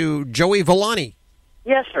talk to Joey Villani.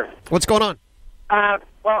 Yes, sir. What's going on?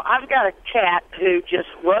 Well, I've got a cat who just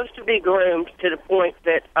loves to be groomed to the point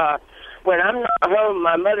that when I'm not home,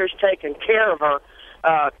 my mother's taking care of her.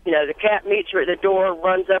 The cat meets her at the door,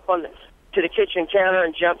 runs up to the kitchen counter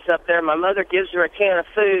and jumps up there. My mother gives her a can of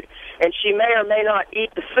food, and she may or may not eat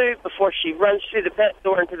the food before she runs through the pet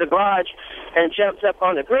door into the garage and jumps up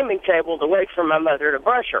on the grooming table to wait for my mother to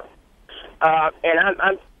brush her. And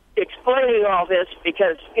I'm explaining all this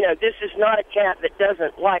because, this is not a cat that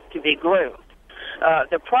doesn't like to be groomed.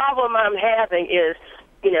 The problem I'm having is,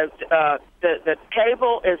 the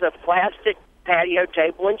table is a plastic patio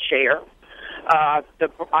table and chair. I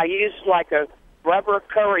use like a rubber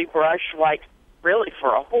curry brush, like really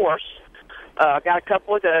for a horse. Got a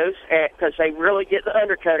couple of those because they really get the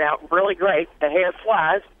undercoat out really great. The hair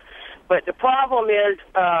flies. But the problem is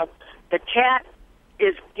the cat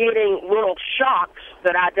is getting little shocks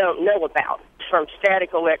that I don't know about from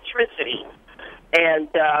static electricity. And,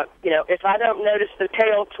 if I don't notice the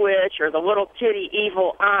tail twitch or the little kitty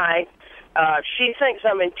evil eye, she thinks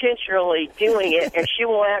I'm intentionally doing it, and she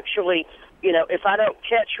will actually, if I don't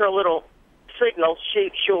catch her little signals,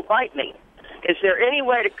 she'll bite me. Is there any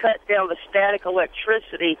way to cut down the static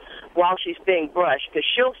electricity while she's being brushed? Because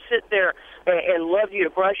she'll sit there and love you to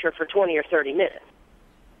brush her for 20 or 30 minutes.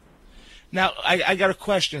 Now, I got a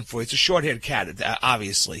question for you. It's a short-haired cat,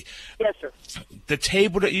 obviously. Yes, sir. The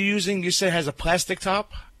table that you're using, you said has a plastic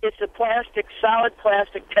top? It's a solid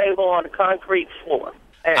plastic table on a concrete floor.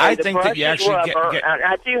 And I think that you actually get...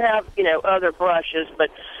 I do have, other brushes,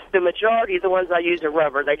 but the majority of the ones I use are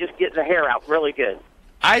rubber. They just get the hair out really good.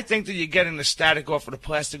 I think that you're getting the static off of the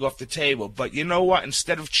plastic off the table. But you know what?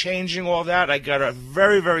 Instead of changing all that, I got a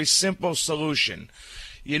very, very simple solution.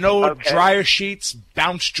 Dryer sheets,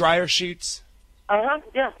 bounce dryer sheets?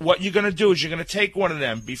 Yeah. What you're going to do is you're going to take one of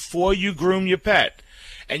them before you groom your pet,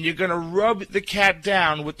 and you're going to rub the cat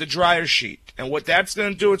down with the dryer sheet. And what that's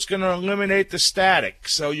going to do, it's going to eliminate the static.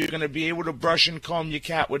 So you're going to be able to brush and comb your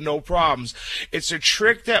cat with no problems. It's a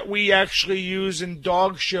trick that we actually use in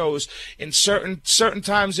dog shows in certain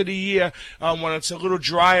times of the year when it's a little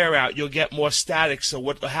drier out. You'll get more static. So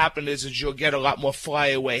what will happen is you'll get a lot more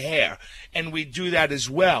flyaway hair. And we do that as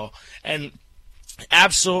well. And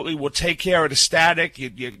absolutely, we'll take care of the static.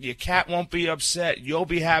 Your cat won't be upset. You'll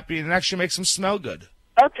be happy, and it actually makes them smell good.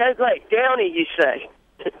 Okay, great. Downy, you say?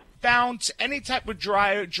 Bounce, any type of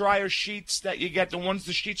dryer sheets that you get,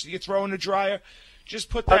 the sheets that you throw in the dryer,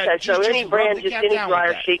 just put that. Okay, so any brand, just any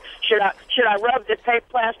dryer sheet. Should I rub the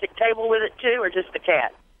plastic table with it too, or just the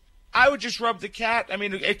cat? I would just rub the cat. I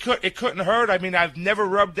mean, it couldn't hurt. I mean, I've never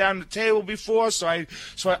rubbed down the table before, so I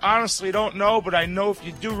honestly don't know. But I know if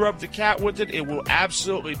you do rub the cat with it, it will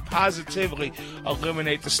absolutely, positively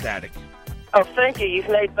eliminate the static. Oh, thank you. You've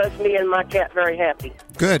made both me and my cat very happy.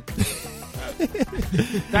 Good.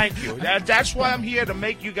 Thank you. That's why I'm here, to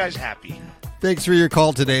make you guys happy. Thanks for your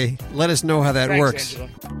call today. Let us know how that works. Angela.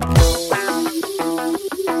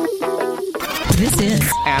 This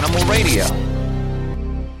is Animal Radio.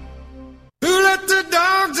 Who let the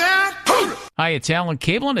dogs out? Hi, it's Alan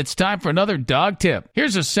Cable, and it's time for another dog tip.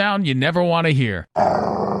 Here's a sound you never want to hear.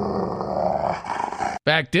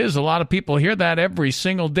 Fact is, a lot of people hear that every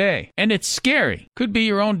single day, and it's scary. Could be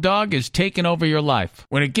your own dog is taking over your life.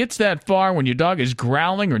 When it gets that far, when your dog is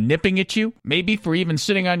growling or nipping at you, maybe for even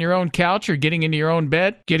sitting on your own couch or getting into your own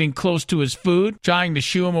bed, getting close to his food, trying to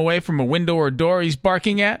shoo him away from a window or door he's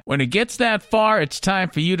barking at, when it gets that far, it's time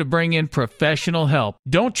for you to bring in professional help.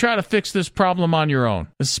 Don't try to fix this problem on your own,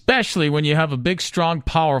 especially when you have a big, strong,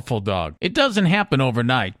 powerful dog. It doesn't happen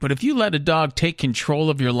overnight, but if you let a dog take control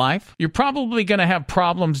of your life, you're probably going to have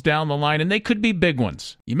problems down the line, and they could be big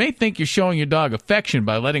ones. You may think you're showing your dog affection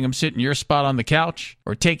by letting him sit in your spot on the couch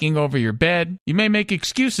or taking over your bed. You may make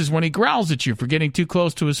excuses when he growls at you for getting too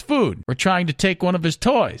close to his food or trying to take one of his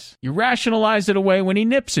toys. You rationalize it away when he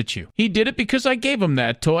nips at you. He did it because I gave him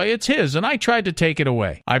that toy. It's his, and I tried to take it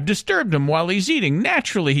away. I've disturbed him while he's eating.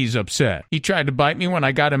 Naturally, he's upset. He tried to bite me when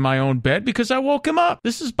I got in my own bed because I woke him up.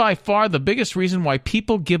 This is by far the biggest reason why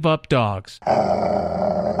people give up dogs.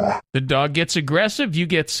 The dog gets aggressive, you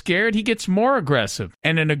get scared, he gets more aggressive.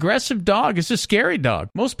 And an aggressive dog is a scary dog.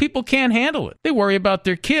 Most people can't handle it. They worry about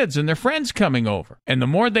their kids and their friends coming over. And the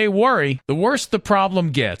more they worry, the worse the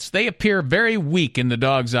problem gets. They appear very weak in the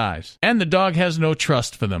dog's eyes. And the dog has no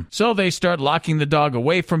trust for them. So they start locking the dog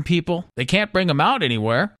away from people. They can't bring him out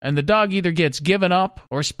anywhere. And the dog either gets given up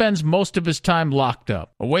or spends most of his time locked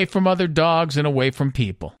up, away from other dogs and away from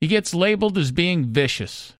people. He gets labeled as being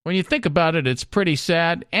vicious. When you think about it, it's pretty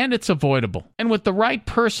sad and it's avoidable. And with the right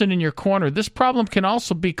person in your corner, this problem can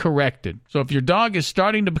also be corrected. So if your dog is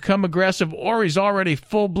starting to become aggressive or he's already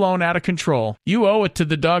full-blown out of control, you owe it to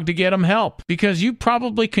the dog to get him help, because you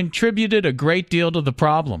probably contributed a great deal to the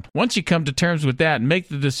problem. Once you come to terms with that and make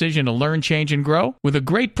the decision to learn, change, and grow, with a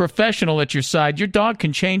great professional at your side, your dog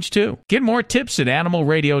can change too. Get more tips at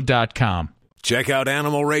animalradio.com. Check out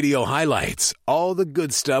Animal Radio highlights, all the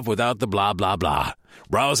good stuff without the blah, blah, blah.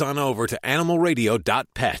 Browse on over to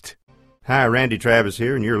animalradio.pet. Hi, Randy Travis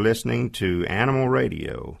here, and you're listening to Animal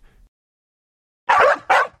Radio.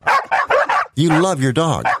 You love your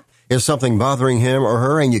dog. Is something bothering him or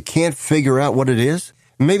her and you can't figure out what it is?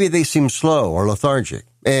 Maybe they seem slow or lethargic,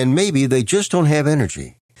 and maybe they just don't have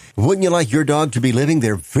energy. Wouldn't you like your dog to be living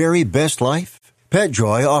their very best life?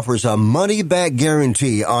 PetJoy offers a money-back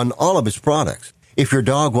guarantee on all of its products. If your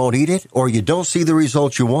dog won't eat it or you don't see the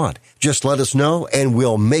results you want, just let us know and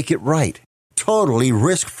we'll make it right. Totally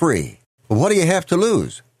risk-free. What do you have to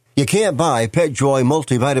lose? You can't buy Pet Joy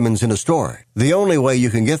multivitamins in a store. The only way you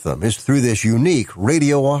can get them is through this unique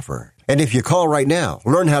radio offer. And if you call right now,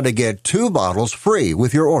 learn how to get 2 bottles free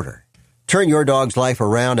with your order. Turn your dog's life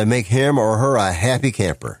around and make him or her a happy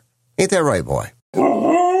camper. Ain't that right, boy?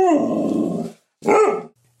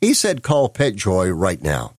 He said call Pet Joy right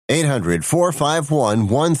now.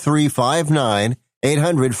 800-451-1359.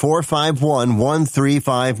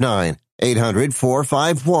 800-451-1359.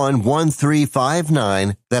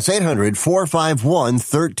 800-451-1359. That's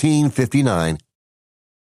 800-451-1359.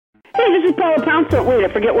 Hey, this is Paula Pounce. Wait,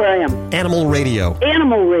 I forget where I am. Animal Radio.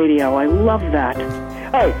 Animal Radio. I love that.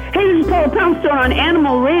 Oh, hey, this is Paula Poundstone on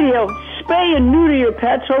Animal Radio. Spay and neuter your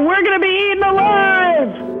pets or we're going to be eaten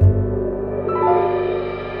alive!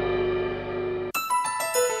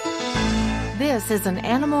 This is an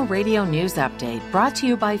Animal Radio News Update brought to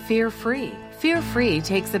you by Fear Free. Fear Free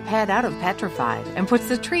takes the pet out of petrified and puts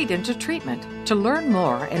the treat into treatment. To learn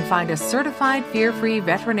more and find a certified Fear Free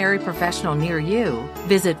veterinary professional near you,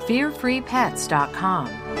 visit fearfreepets.com.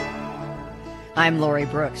 I'm Lori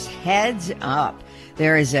Brooks. Heads up.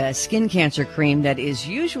 There is a skin cancer cream that is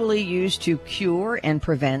usually used to cure and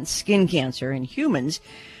prevent skin cancer in humans,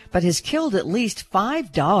 but has killed at least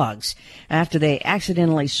 5 dogs after they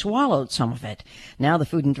accidentally swallowed some of it. Now the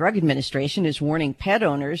Food and Drug Administration is warning pet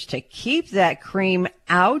owners to keep that cream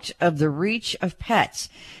out of the reach of pets.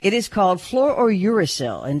 It is called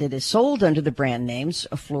Fluorouracil, and it is sold under the brand names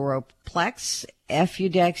Fluoroplex,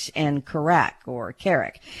 Effudex, and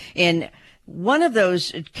Carac. In one of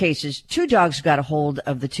those cases, 2 dogs got a hold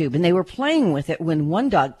of the tube, and they were playing with it when one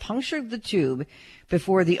dog punctured the tube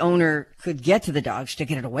before the owner could get to the dogs to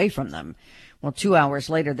get it away from them. Well, 2 hours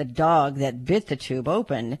later, the dog that bit the tube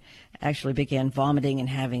open actually began vomiting and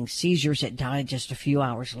having seizures. It died just a few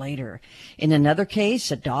hours later. In another case,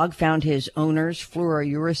 a dog found his owner's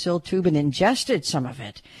Fluorouracil tube and ingested some of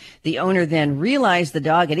it. The owner then realized the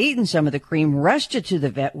dog had eaten some of the cream, rushed it to the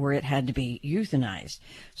vet where it had to be euthanized.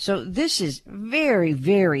 So this is very,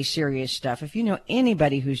 very serious stuff. If you know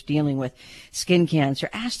anybody who's dealing with skin cancer,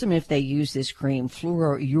 ask them if they use this cream,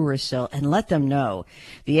 Fluorouracil, and let them know.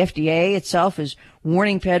 The FDA itself is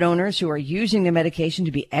warning pet owners who are using the medication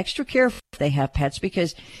to be extra careful if they have pets,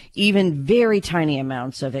 because even very tiny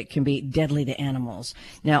amounts of it can be deadly to animals.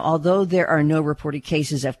 Now, although there are no reported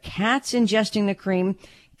cases of cats ingesting the cream,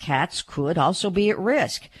 cats could also be at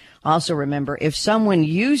risk. Also remember, if someone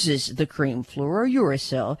uses the cream,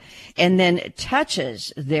 Fluorouracil, and then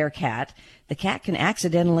touches their cat, the cat can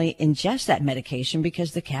accidentally ingest that medication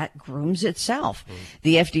because the cat grooms itself.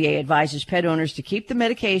 The FDA advises pet owners to keep the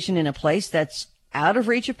medication in a place that's out of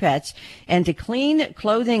reach of pets, and to clean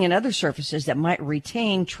clothing and other surfaces that might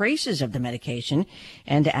retain traces of the medication,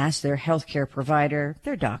 and to ask their healthcare provider,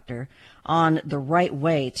 their doctor, on the right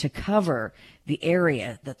way to cover the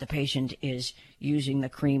area that the patient is using the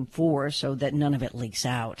cream for so that none of it leaks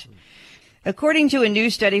out. According to a new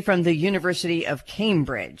study from the University of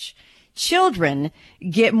Cambridge, children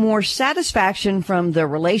get more satisfaction from the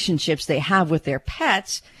relationships they have with their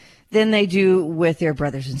pets than they do with their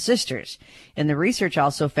brothers and sisters. And the research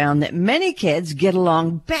also found that many kids get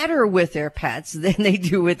along better with their pets than they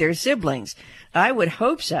do with their siblings. I would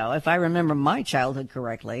hope so, if I remember my childhood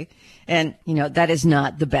correctly. And, that is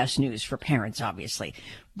not the best news for parents, obviously.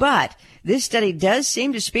 But this study does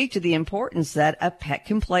seem to speak to the importance that a pet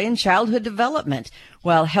can play in childhood development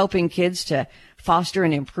while helping kids to foster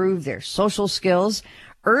and improve their social skills.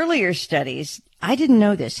 Earlier studies, I didn't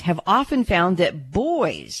know this, have often found that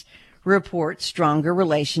boys report stronger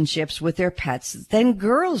relationships with their pets than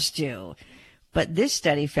girls do. But this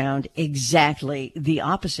study found exactly the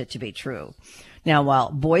opposite to be true. Now, while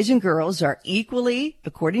boys and girls are equally,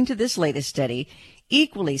 according to this latest study,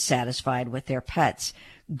 equally satisfied with their pets,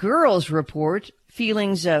 girls report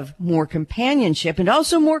feelings of more companionship and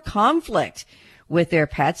also more conflict with their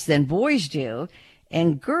pets than boys do.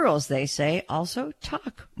 And girls, they say, also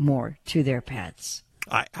talk more to their pets.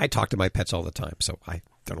 I talk to my pets all the time, so I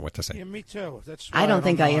don't know what to say. Yeah, me too. That's I don't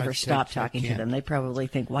think I ever stop talking to them. They probably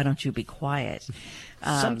think, why don't you be quiet?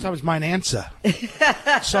 Sometimes mine answer.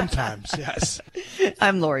 Sometimes, yes.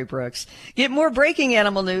 I'm Lori Brooks. Get more breaking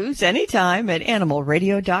animal news anytime at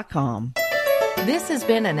animalradio.com. This has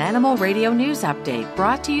been an Animal Radio News Update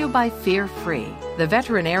brought to you by Fear Free. The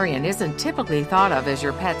veterinarian isn't typically thought of as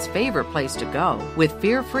your pet's favorite place to go. With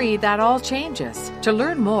Fear Free, that all changes. To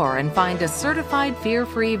learn more and find a certified Fear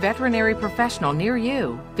Free veterinary professional near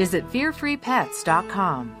you, visit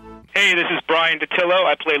fearfreepets.com. Hey, this is Brian DeTillo.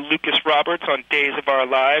 I play Lucas Roberts on Days of Our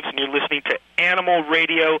Lives, and you're listening to Animal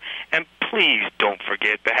Radio. And please don't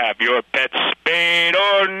forget to have your pet spayed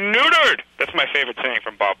or neutered. That's my favorite saying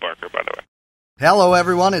from Bob Barker, by the way. Hello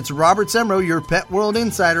everyone, it's Robert Semro, your Pet World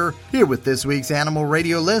Insider, here with this week's Animal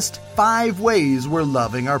Radio List, 5 ways we're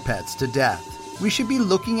loving our pets to death. We should be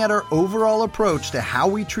looking at our overall approach to how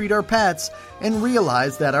we treat our pets and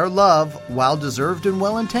realize that our love, while deserved and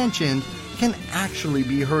well-intentioned, can actually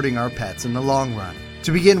be hurting our pets in the long run.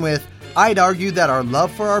 To begin with, I'd argue that our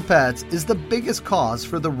love for our pets is the biggest cause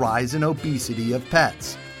for the rise in obesity of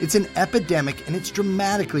pets. It's an epidemic and it's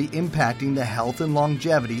dramatically impacting the health and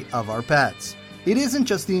longevity of our pets. It isn't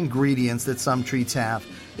just the ingredients that some treats have,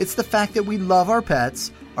 it's the fact that we love our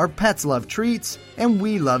pets love treats, and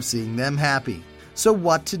we love seeing them happy. So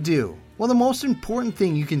what to do? Well, the most important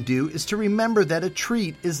thing you can do is to remember that a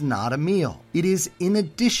treat is not a meal. It is in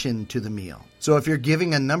addition to the meal. So if you're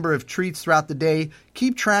giving a number of treats throughout the day,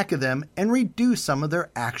 keep track of them and reduce some of their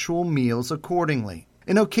actual meals accordingly.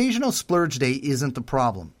 An occasional splurge day isn't the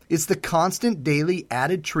problem. It's the constant daily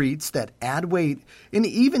added treats that add weight, and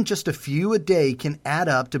even just a few a day can add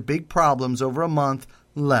up to big problems over a month,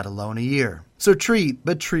 let alone a year. So treat,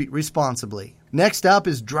 but treat responsibly. Next up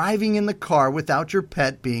is driving in the car without your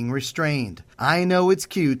pet being restrained. I know it's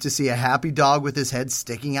cute to see a happy dog with his head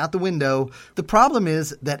sticking out the window. The problem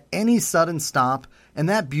is that any sudden stop and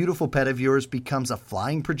that beautiful pet of yours becomes a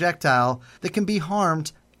flying projectile that can be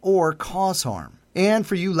harmed or cause harm. And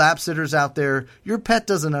for you lap sitters out there, your pet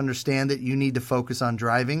doesn't understand that you need to focus on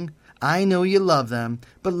driving. I know you love them,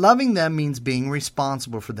 but loving them means being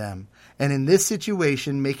responsible for them. And in this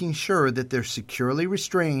situation, making sure that they're securely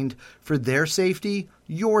restrained for their safety,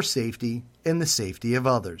 your safety, and the safety of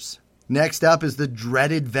others. Next up is the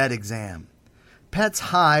dreaded vet exam. Pets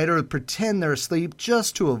hide or pretend they're asleep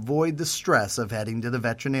just to avoid the stress of heading to the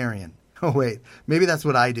veterinarian. Oh wait, maybe that's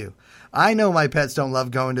what I do. I know my pets don't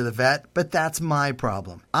love going to the vet, but that's my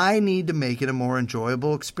problem. I need to make it a more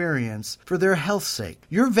enjoyable experience for their health's sake.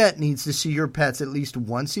 Your vet needs to see your pets at least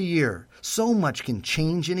once a year. So much can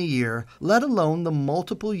change in a year, let alone the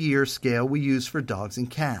multiple year scale we use for dogs and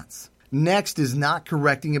cats. Next is not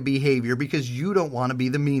correcting a behavior because you don't want to be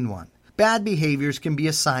the mean one. Bad behaviors can be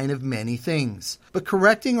a sign of many things, but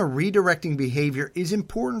correcting or redirecting behavior is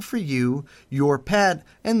important for you, your pet,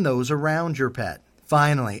 and those around your pet.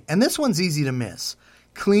 Finally, and this one's easy to miss,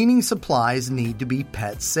 cleaning supplies need to be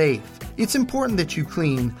pet safe. It's important that you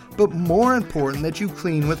clean, but more important that you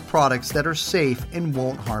clean with products that are safe and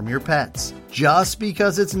won't harm your pets. Just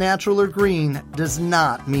because it's natural or green does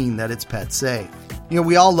not mean that it's pet safe. You know,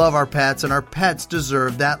 we all love our pets, and our pets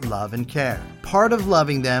deserve that love and care. Part of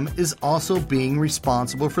loving them is also being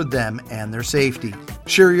responsible for them and their safety.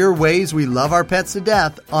 Share your ways we love our pets to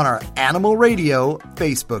death on our Animal Radio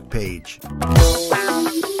Facebook page.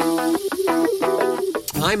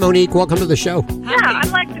 Hi, Monique. Welcome to the show. Yeah,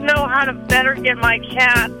 I'd like to know how to better get my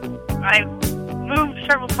cat. I've moved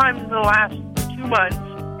several times in the last 2 months,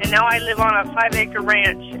 and now I live on a 5-acre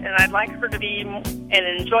ranch, and I'd like her to be an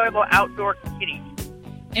enjoyable outdoor kitty.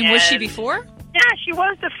 And was she before? Yeah, she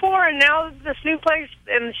was before, and now this new place,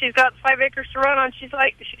 and she's got 5 acres to run on. She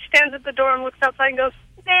stands at the door and looks outside and goes,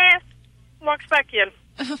 nah, walks back in.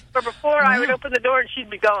 But before, I would open the door and she'd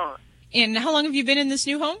be gone. And how long have you been in this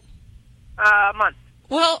new home? A month.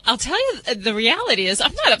 Well, I'll tell you, the reality is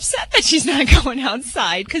I'm not upset that she's not going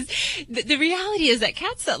outside, because the reality is that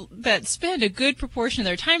cats that spend a good proportion of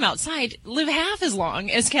their time outside live half as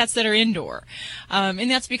long as cats that are indoor.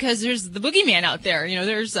 And that's because there's the boogeyman out there. You know,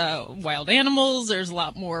 there's wild animals, there's a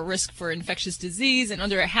lot more risk for infectious disease and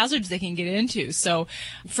other hazards they can get into. So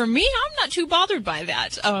for me, I'm not too bothered by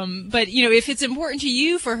that. But, you know, if it's important to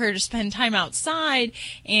you for her to spend time outside,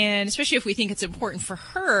 and especially if we think it's important for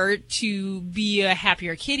her to be a happier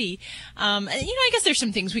kitty, I guess there's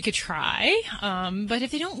some things we could try, but if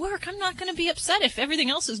they don't work, I'm not going to be upset if everything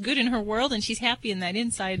else is good in her world and she's happy in that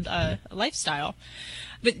inside lifestyle.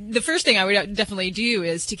 But the first thing I would definitely do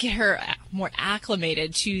is to get her more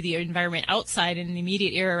acclimated to the environment outside and the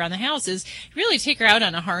immediate area around the house is really take her out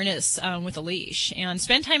on a harness with a leash and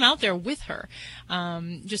spend time out there with her,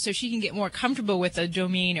 just so she can get more comfortable with the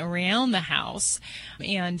domain around the house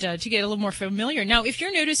and to get a little more familiar. Now, if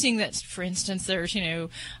you're noticing that, for instance, there's,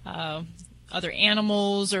 other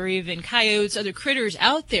animals or even coyotes, other critters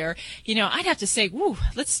out there, I'd have to say, woo,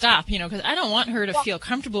 let's stop, because I don't want her to feel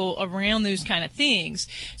comfortable around those kind of things.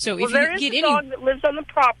 So if there you is get a dog that lives on the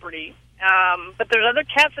property, but there's other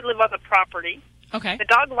cats that live on the property. Okay. The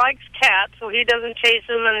dog likes cats, so he doesn't chase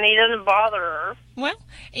them and he doesn't bother her. Well,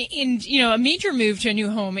 and, a major move to a new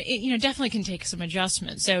home, it, definitely can take some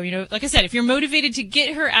adjustment. So, like I said, if you're motivated to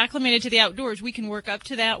get her acclimated to the outdoors, we can work up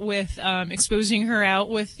to that with exposing her out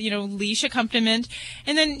with, leash accompaniment.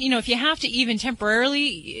 And then, if you have to even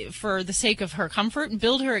temporarily, for the sake of her comfort,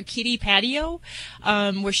 build her a kitty patio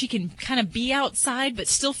where she can kind of be outside but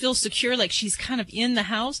still feel secure, like she's kind of in the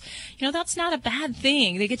house. That's not a bad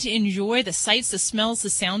thing. They get to enjoy the sights, the smells, the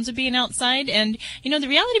sounds of being outside. And, the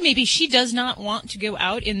reality may be she does not want to go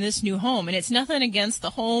out in this new home, and it's nothing against the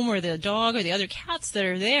home or the dog or the other cats that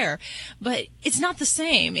are there, but it's not the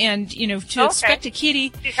same. And to expect a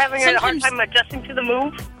kitty, she's having a hard time adjusting to the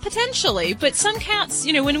move, potentially. But some cats,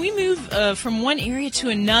 when we move from one area to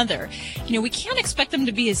another, we can't expect them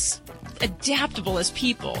to be as adaptable as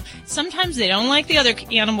people. Sometimes they don't like the other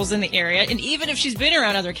animals in the area, and even if she's been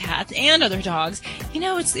around other cats and other dogs,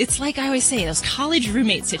 it's like I always say, those college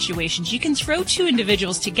roommate situations. You can throw two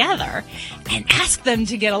individuals together and ask them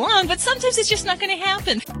to get along, but sometimes it's just not going to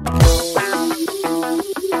happen.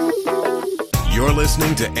 You're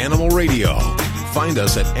listening to Animal Radio. Find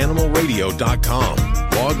us at animalradio.com.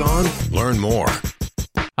 Log on, learn more.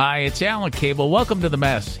 Hi, it's Alan Cable. Welcome to The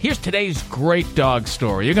Mess. Here's today's great dog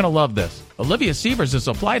story. You're going to love this. Olivia Sievers is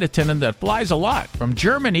a flight attendant that flies a lot, from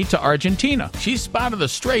Germany to Argentina. She spotted a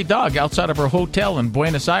stray dog outside of her hotel in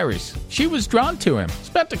Buenos Aires. She was drawn to him,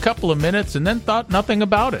 spent a couple of minutes, and then thought nothing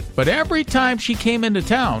about it. But every time she came into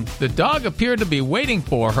town, the dog appeared to be waiting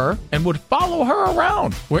for her and would follow her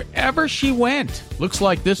around wherever she went. Looks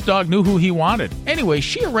like this dog knew who he wanted. Anyway,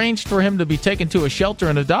 she arranged for him to be taken to a shelter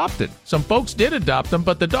and adopted. Some folks did adopt him,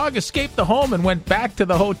 but the dog escaped the home and went back to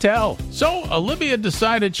the hotel. So Olivia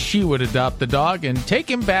decided she would adopt the dog and take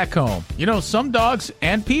him back home. Some dogs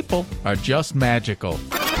and people are just magical.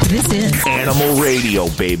 This is Animal Radio,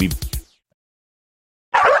 baby.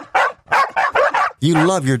 You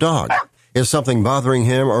love your dog. Is something bothering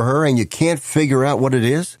him or her and you can't figure out what it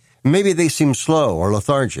is? Maybe they seem slow or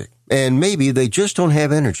lethargic, and maybe they just don't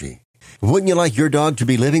have energy. Wouldn't you like your dog to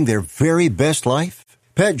be living their very best life?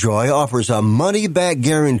 PetJoy offers a money-back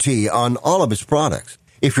guarantee on all of its products.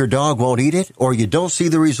 If your dog won't eat it or you don't see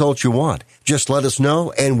the results you want, just let us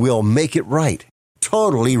know and we'll make it right.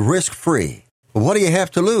 Totally risk-free. What do you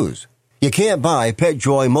have to lose? You can't buy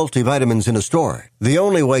PetJoy multivitamins in a store. The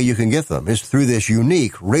only way you can get them is through this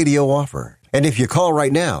unique radio offer. And if you call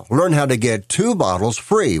right now, learn how to get 2 bottles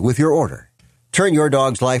free with your order. Turn your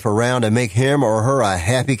dog's life around and make him or her a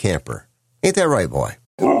happy camper. Ain't that right, boy?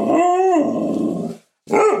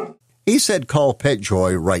 He said call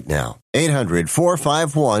PetJoy right now.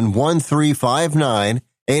 800-451-1359.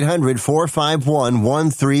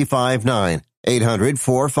 800-451-1359.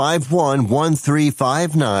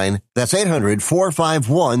 800-451-1359. That's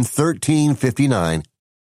 800-451-1359.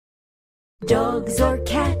 Dogs or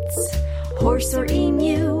cats, horse or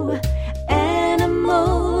emu,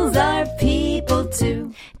 animals are people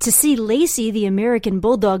too. To see Lacey, the American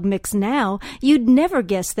Bulldog mix now, you'd never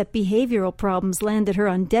guess that behavioral problems landed her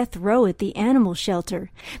on death row at the animal shelter.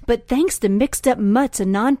 But thanks to Mixed Up Mutts, a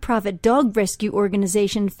nonprofit dog rescue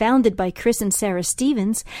organization founded by Chris and Sarah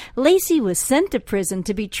Stevens, Lacey was sent to prison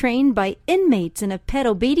to be trained by inmates in a pet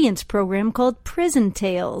obedience program called Prison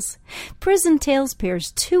Tales. Prison Tales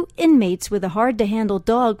pairs 2 inmates with a hard-to-handle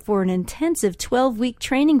dog for an intensive 12-week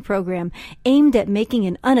training program aimed at making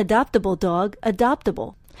an unadoptable dog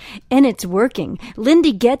adoptable. And it's working.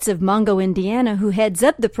 Lindy Getz of Mongo, Indiana, who heads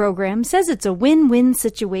up the program, says it's a win-win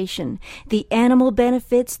situation. The animal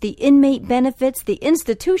benefits, the inmate benefits, the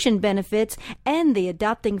institution benefits, and the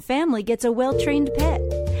adopting family gets a well-trained pet.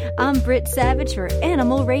 I'm Britt Savage for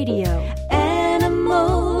Animal Radio.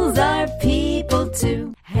 Animals are people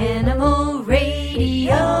too. Animal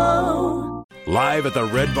Radio. Live at the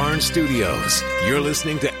Red Barn Studios, you're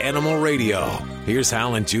listening to Animal Radio. Here's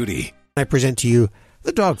Hal and Judy. I present to you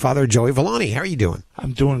the dog father, Joey Villani. How are you doing?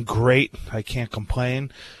 I'm doing great. I can't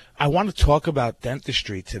complain. I want to talk about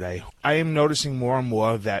dentistry today. I am noticing more and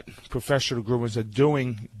more that professional groomers are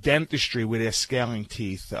doing dentistry with their scaling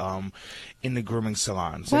teeth in the grooming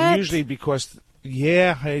salons. What? And usually because,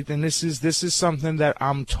 and this is something that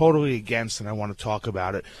I'm totally against, and I want to talk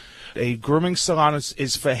about it. A grooming salon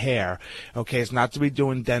is for hair, okay? It's not to be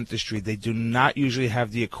doing dentistry. They do not usually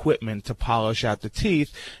have the equipment to polish out the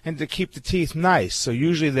teeth and to keep the teeth nice. So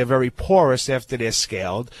usually they're very porous after they're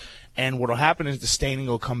scaled, And what will happen is the staining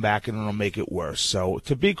will come back and it'll make it worse. So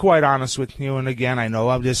to be quite honest with you, and again, I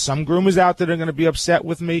know there's some groomers out there that are going to be upset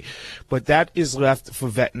with me, but that is left for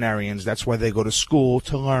veterinarians. That's why they go to school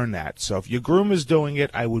to learn that. So if your groomer's doing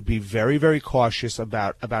it, I would be very, very cautious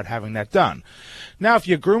about having that done. Now, if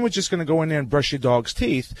your groomer's just going to go in there and brush your dog's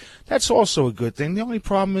teeth, that's also a good thing. The only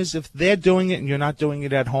problem is if they're doing it and you're not doing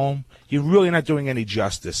it at home, you're really not doing any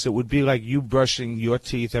justice. It would be like you brushing your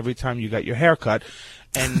teeth every time you got your hair cut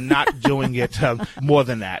and not doing it more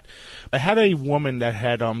than that. I had a woman that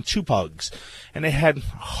had 2 pugs, and they had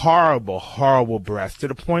horrible, horrible breath to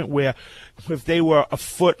the point where if they were a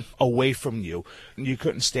foot away from you, you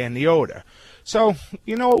couldn't stand the odor. So,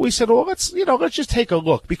 you know what, we said, well, let's just take a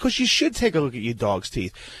look, because you should take a look at your dog's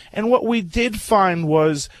teeth. And what we did find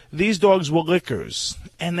was these dogs were lickers,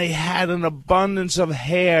 and they had an abundance of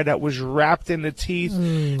hair that was wrapped in the teeth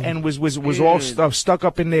and was all stuck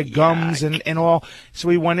up in their gums and all. So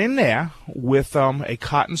we went in there with a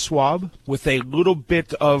cotton swab, with a little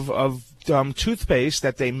bit of toothpaste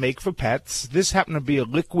that they make for pets. This happened to be a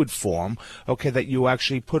liquid form, okay, that you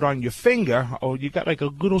actually put on your finger, or you got like a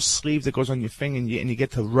little sleeve that goes on your finger, and you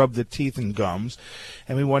get to rub the teeth and gums.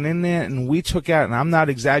 And we went in there and we took out, and I'm not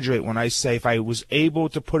exaggerating when I say if I was able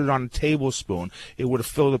to put it on a tablespoon, it would have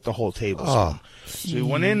filled up the whole tablespoon. So we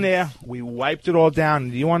went in there, we wiped it all down,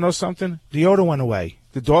 and do you want to know something? The odor went away.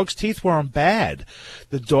 The dog's teeth weren't bad.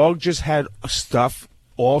 The dog just had stuff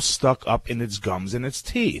all stuck up in its gums and its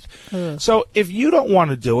teeth. So if you don't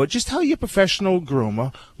want to do it, just tell your professional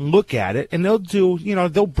groomer, look at it, and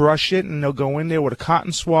they'll brush it, and they'll go in there with a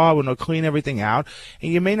cotton swab, and they'll clean everything out,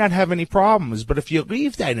 and you may not have any problems. But if you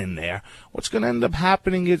leave that in there, what's going to end up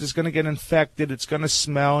happening is it's going to get infected, it's going to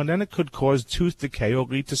smell, and then it could cause tooth decay or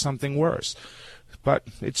lead to something worse. But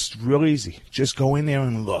it's real easy. Just go in there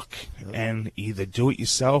and look, and either do it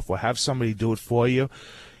yourself or have somebody do it for you.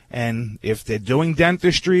 And if they're doing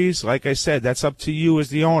dentistries, like I said, that's up to you as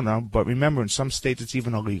the owner. But remember, in some states, it's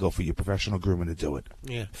even illegal for your professional groomer to do it.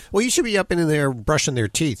 Yeah. Well, you should be up in there brushing their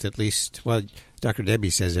teeth at least. Well, Dr. Debbie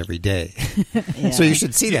says every day. So you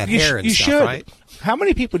should see that hair and stuff, right? How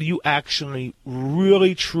many people do you actually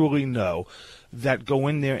really, truly know that go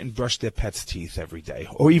in there and brush their pet's teeth every day,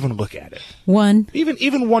 or even look at it? One.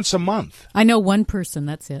 Even once a month. I know one person.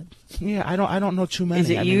 That's it. Yeah, I don't know too many. Is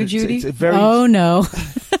it you, Judy? Oh no.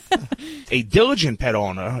 A diligent pet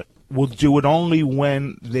owner will do it only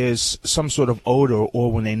when there's some sort of odor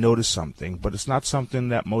or when they notice something, but it's not something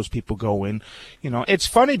that most people go in. It's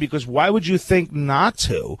funny because why would you think not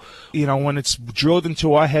to? When it's drilled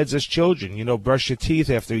into our heads as children, brush your teeth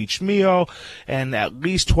after each meal and at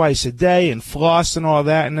least twice a day and floss and all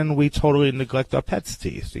that, and then we totally neglect our pets'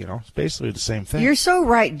 teeth. It's basically the same thing. You're so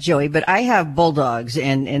right, Joey, but I have bulldogs,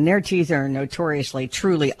 and their teeth are notoriously,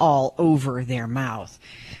 truly all over their mouth.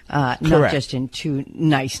 Not just in 2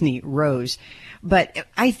 nice, neat rows. But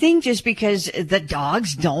I think just because the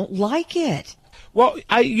dogs don't like it. Well,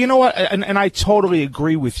 you know what, and I totally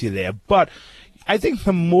agree with you there, but I think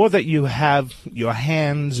the more that you have your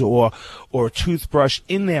hands or a toothbrush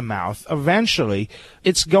in their mouth, eventually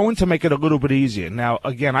it's going to make it a little bit easier. Now,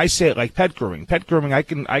 again, I say it like pet grooming. Pet grooming, I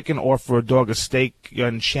can offer a dog a steak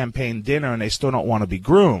and champagne dinner, and they still don't want to be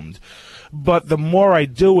groomed. But the more I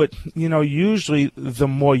do it, usually the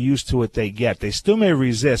more used to it they get. They still may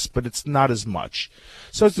resist, but it's not as much.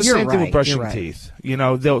 So it's the same thing with brushing teeth.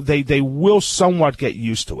 They will somewhat get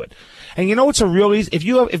used to it. And it's a real easy. If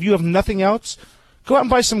you have nothing else, go out and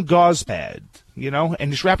buy some gauze pad,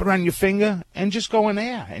 and just wrap it around your finger and just go in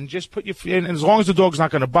there and just put and as long as the dog's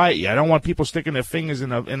not going to bite you. I don't want people sticking their fingers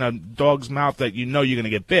in a dog's mouth that you're going to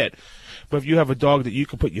get bit. But if you have a dog that you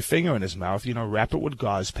can put your finger in his mouth, wrap it with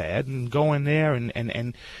gauze pad and go in there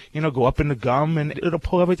and go up in the gum, and it'll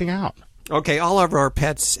pull everything out. Okay, all of our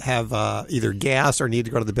pets have either gas or need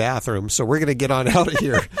to go to the bathroom, so we're going to get on out of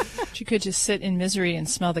here. She could just sit in misery and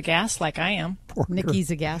smell the gas like I am. Nikki's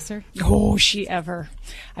a gasser. Oh, she ever.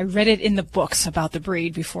 I read it in the books about the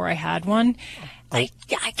breed before I had one. I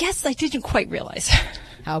guess I didn't quite realize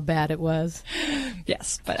how bad it was.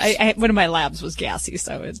 Yes, but one of my labs was gassy,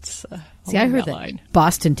 so it's See, I heard that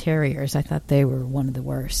Boston Terriers, I thought they were one of the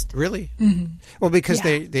worst. Really? Mm-hmm. Well, because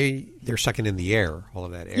they're sucking in the air, all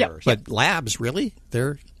of that air. Yep. But labs, really?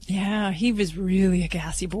 Yeah, he was really a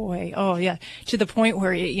gassy boy. Oh, yeah. To the point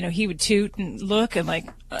where, he would toot and look and that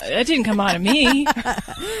didn't come out of me.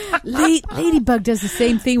 Ladybug does the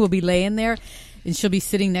same thing. We'll be laying there and she'll be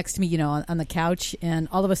sitting next to me, on the couch, and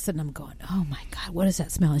all of a sudden I'm going, oh my God, what is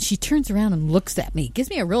that smell? And she turns around and looks at me, gives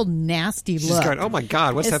me a real nasty look. She's going, oh my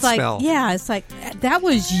God, what's that smell? Yeah, it's like, that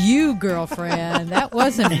was you, girlfriend. That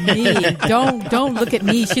wasn't me. Don't look at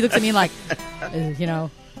me. She looks at me like,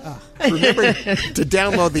 Remember to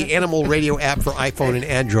download the Animal Radio app for iPhone and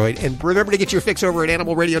Android. And remember to get your fix over at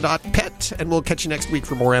animalradio.pet. And we'll catch you next week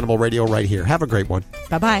for more Animal Radio right here. Have a great one.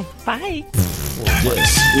 Bye-bye. Bye.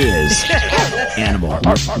 This is Animal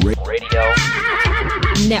Radio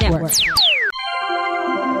Network.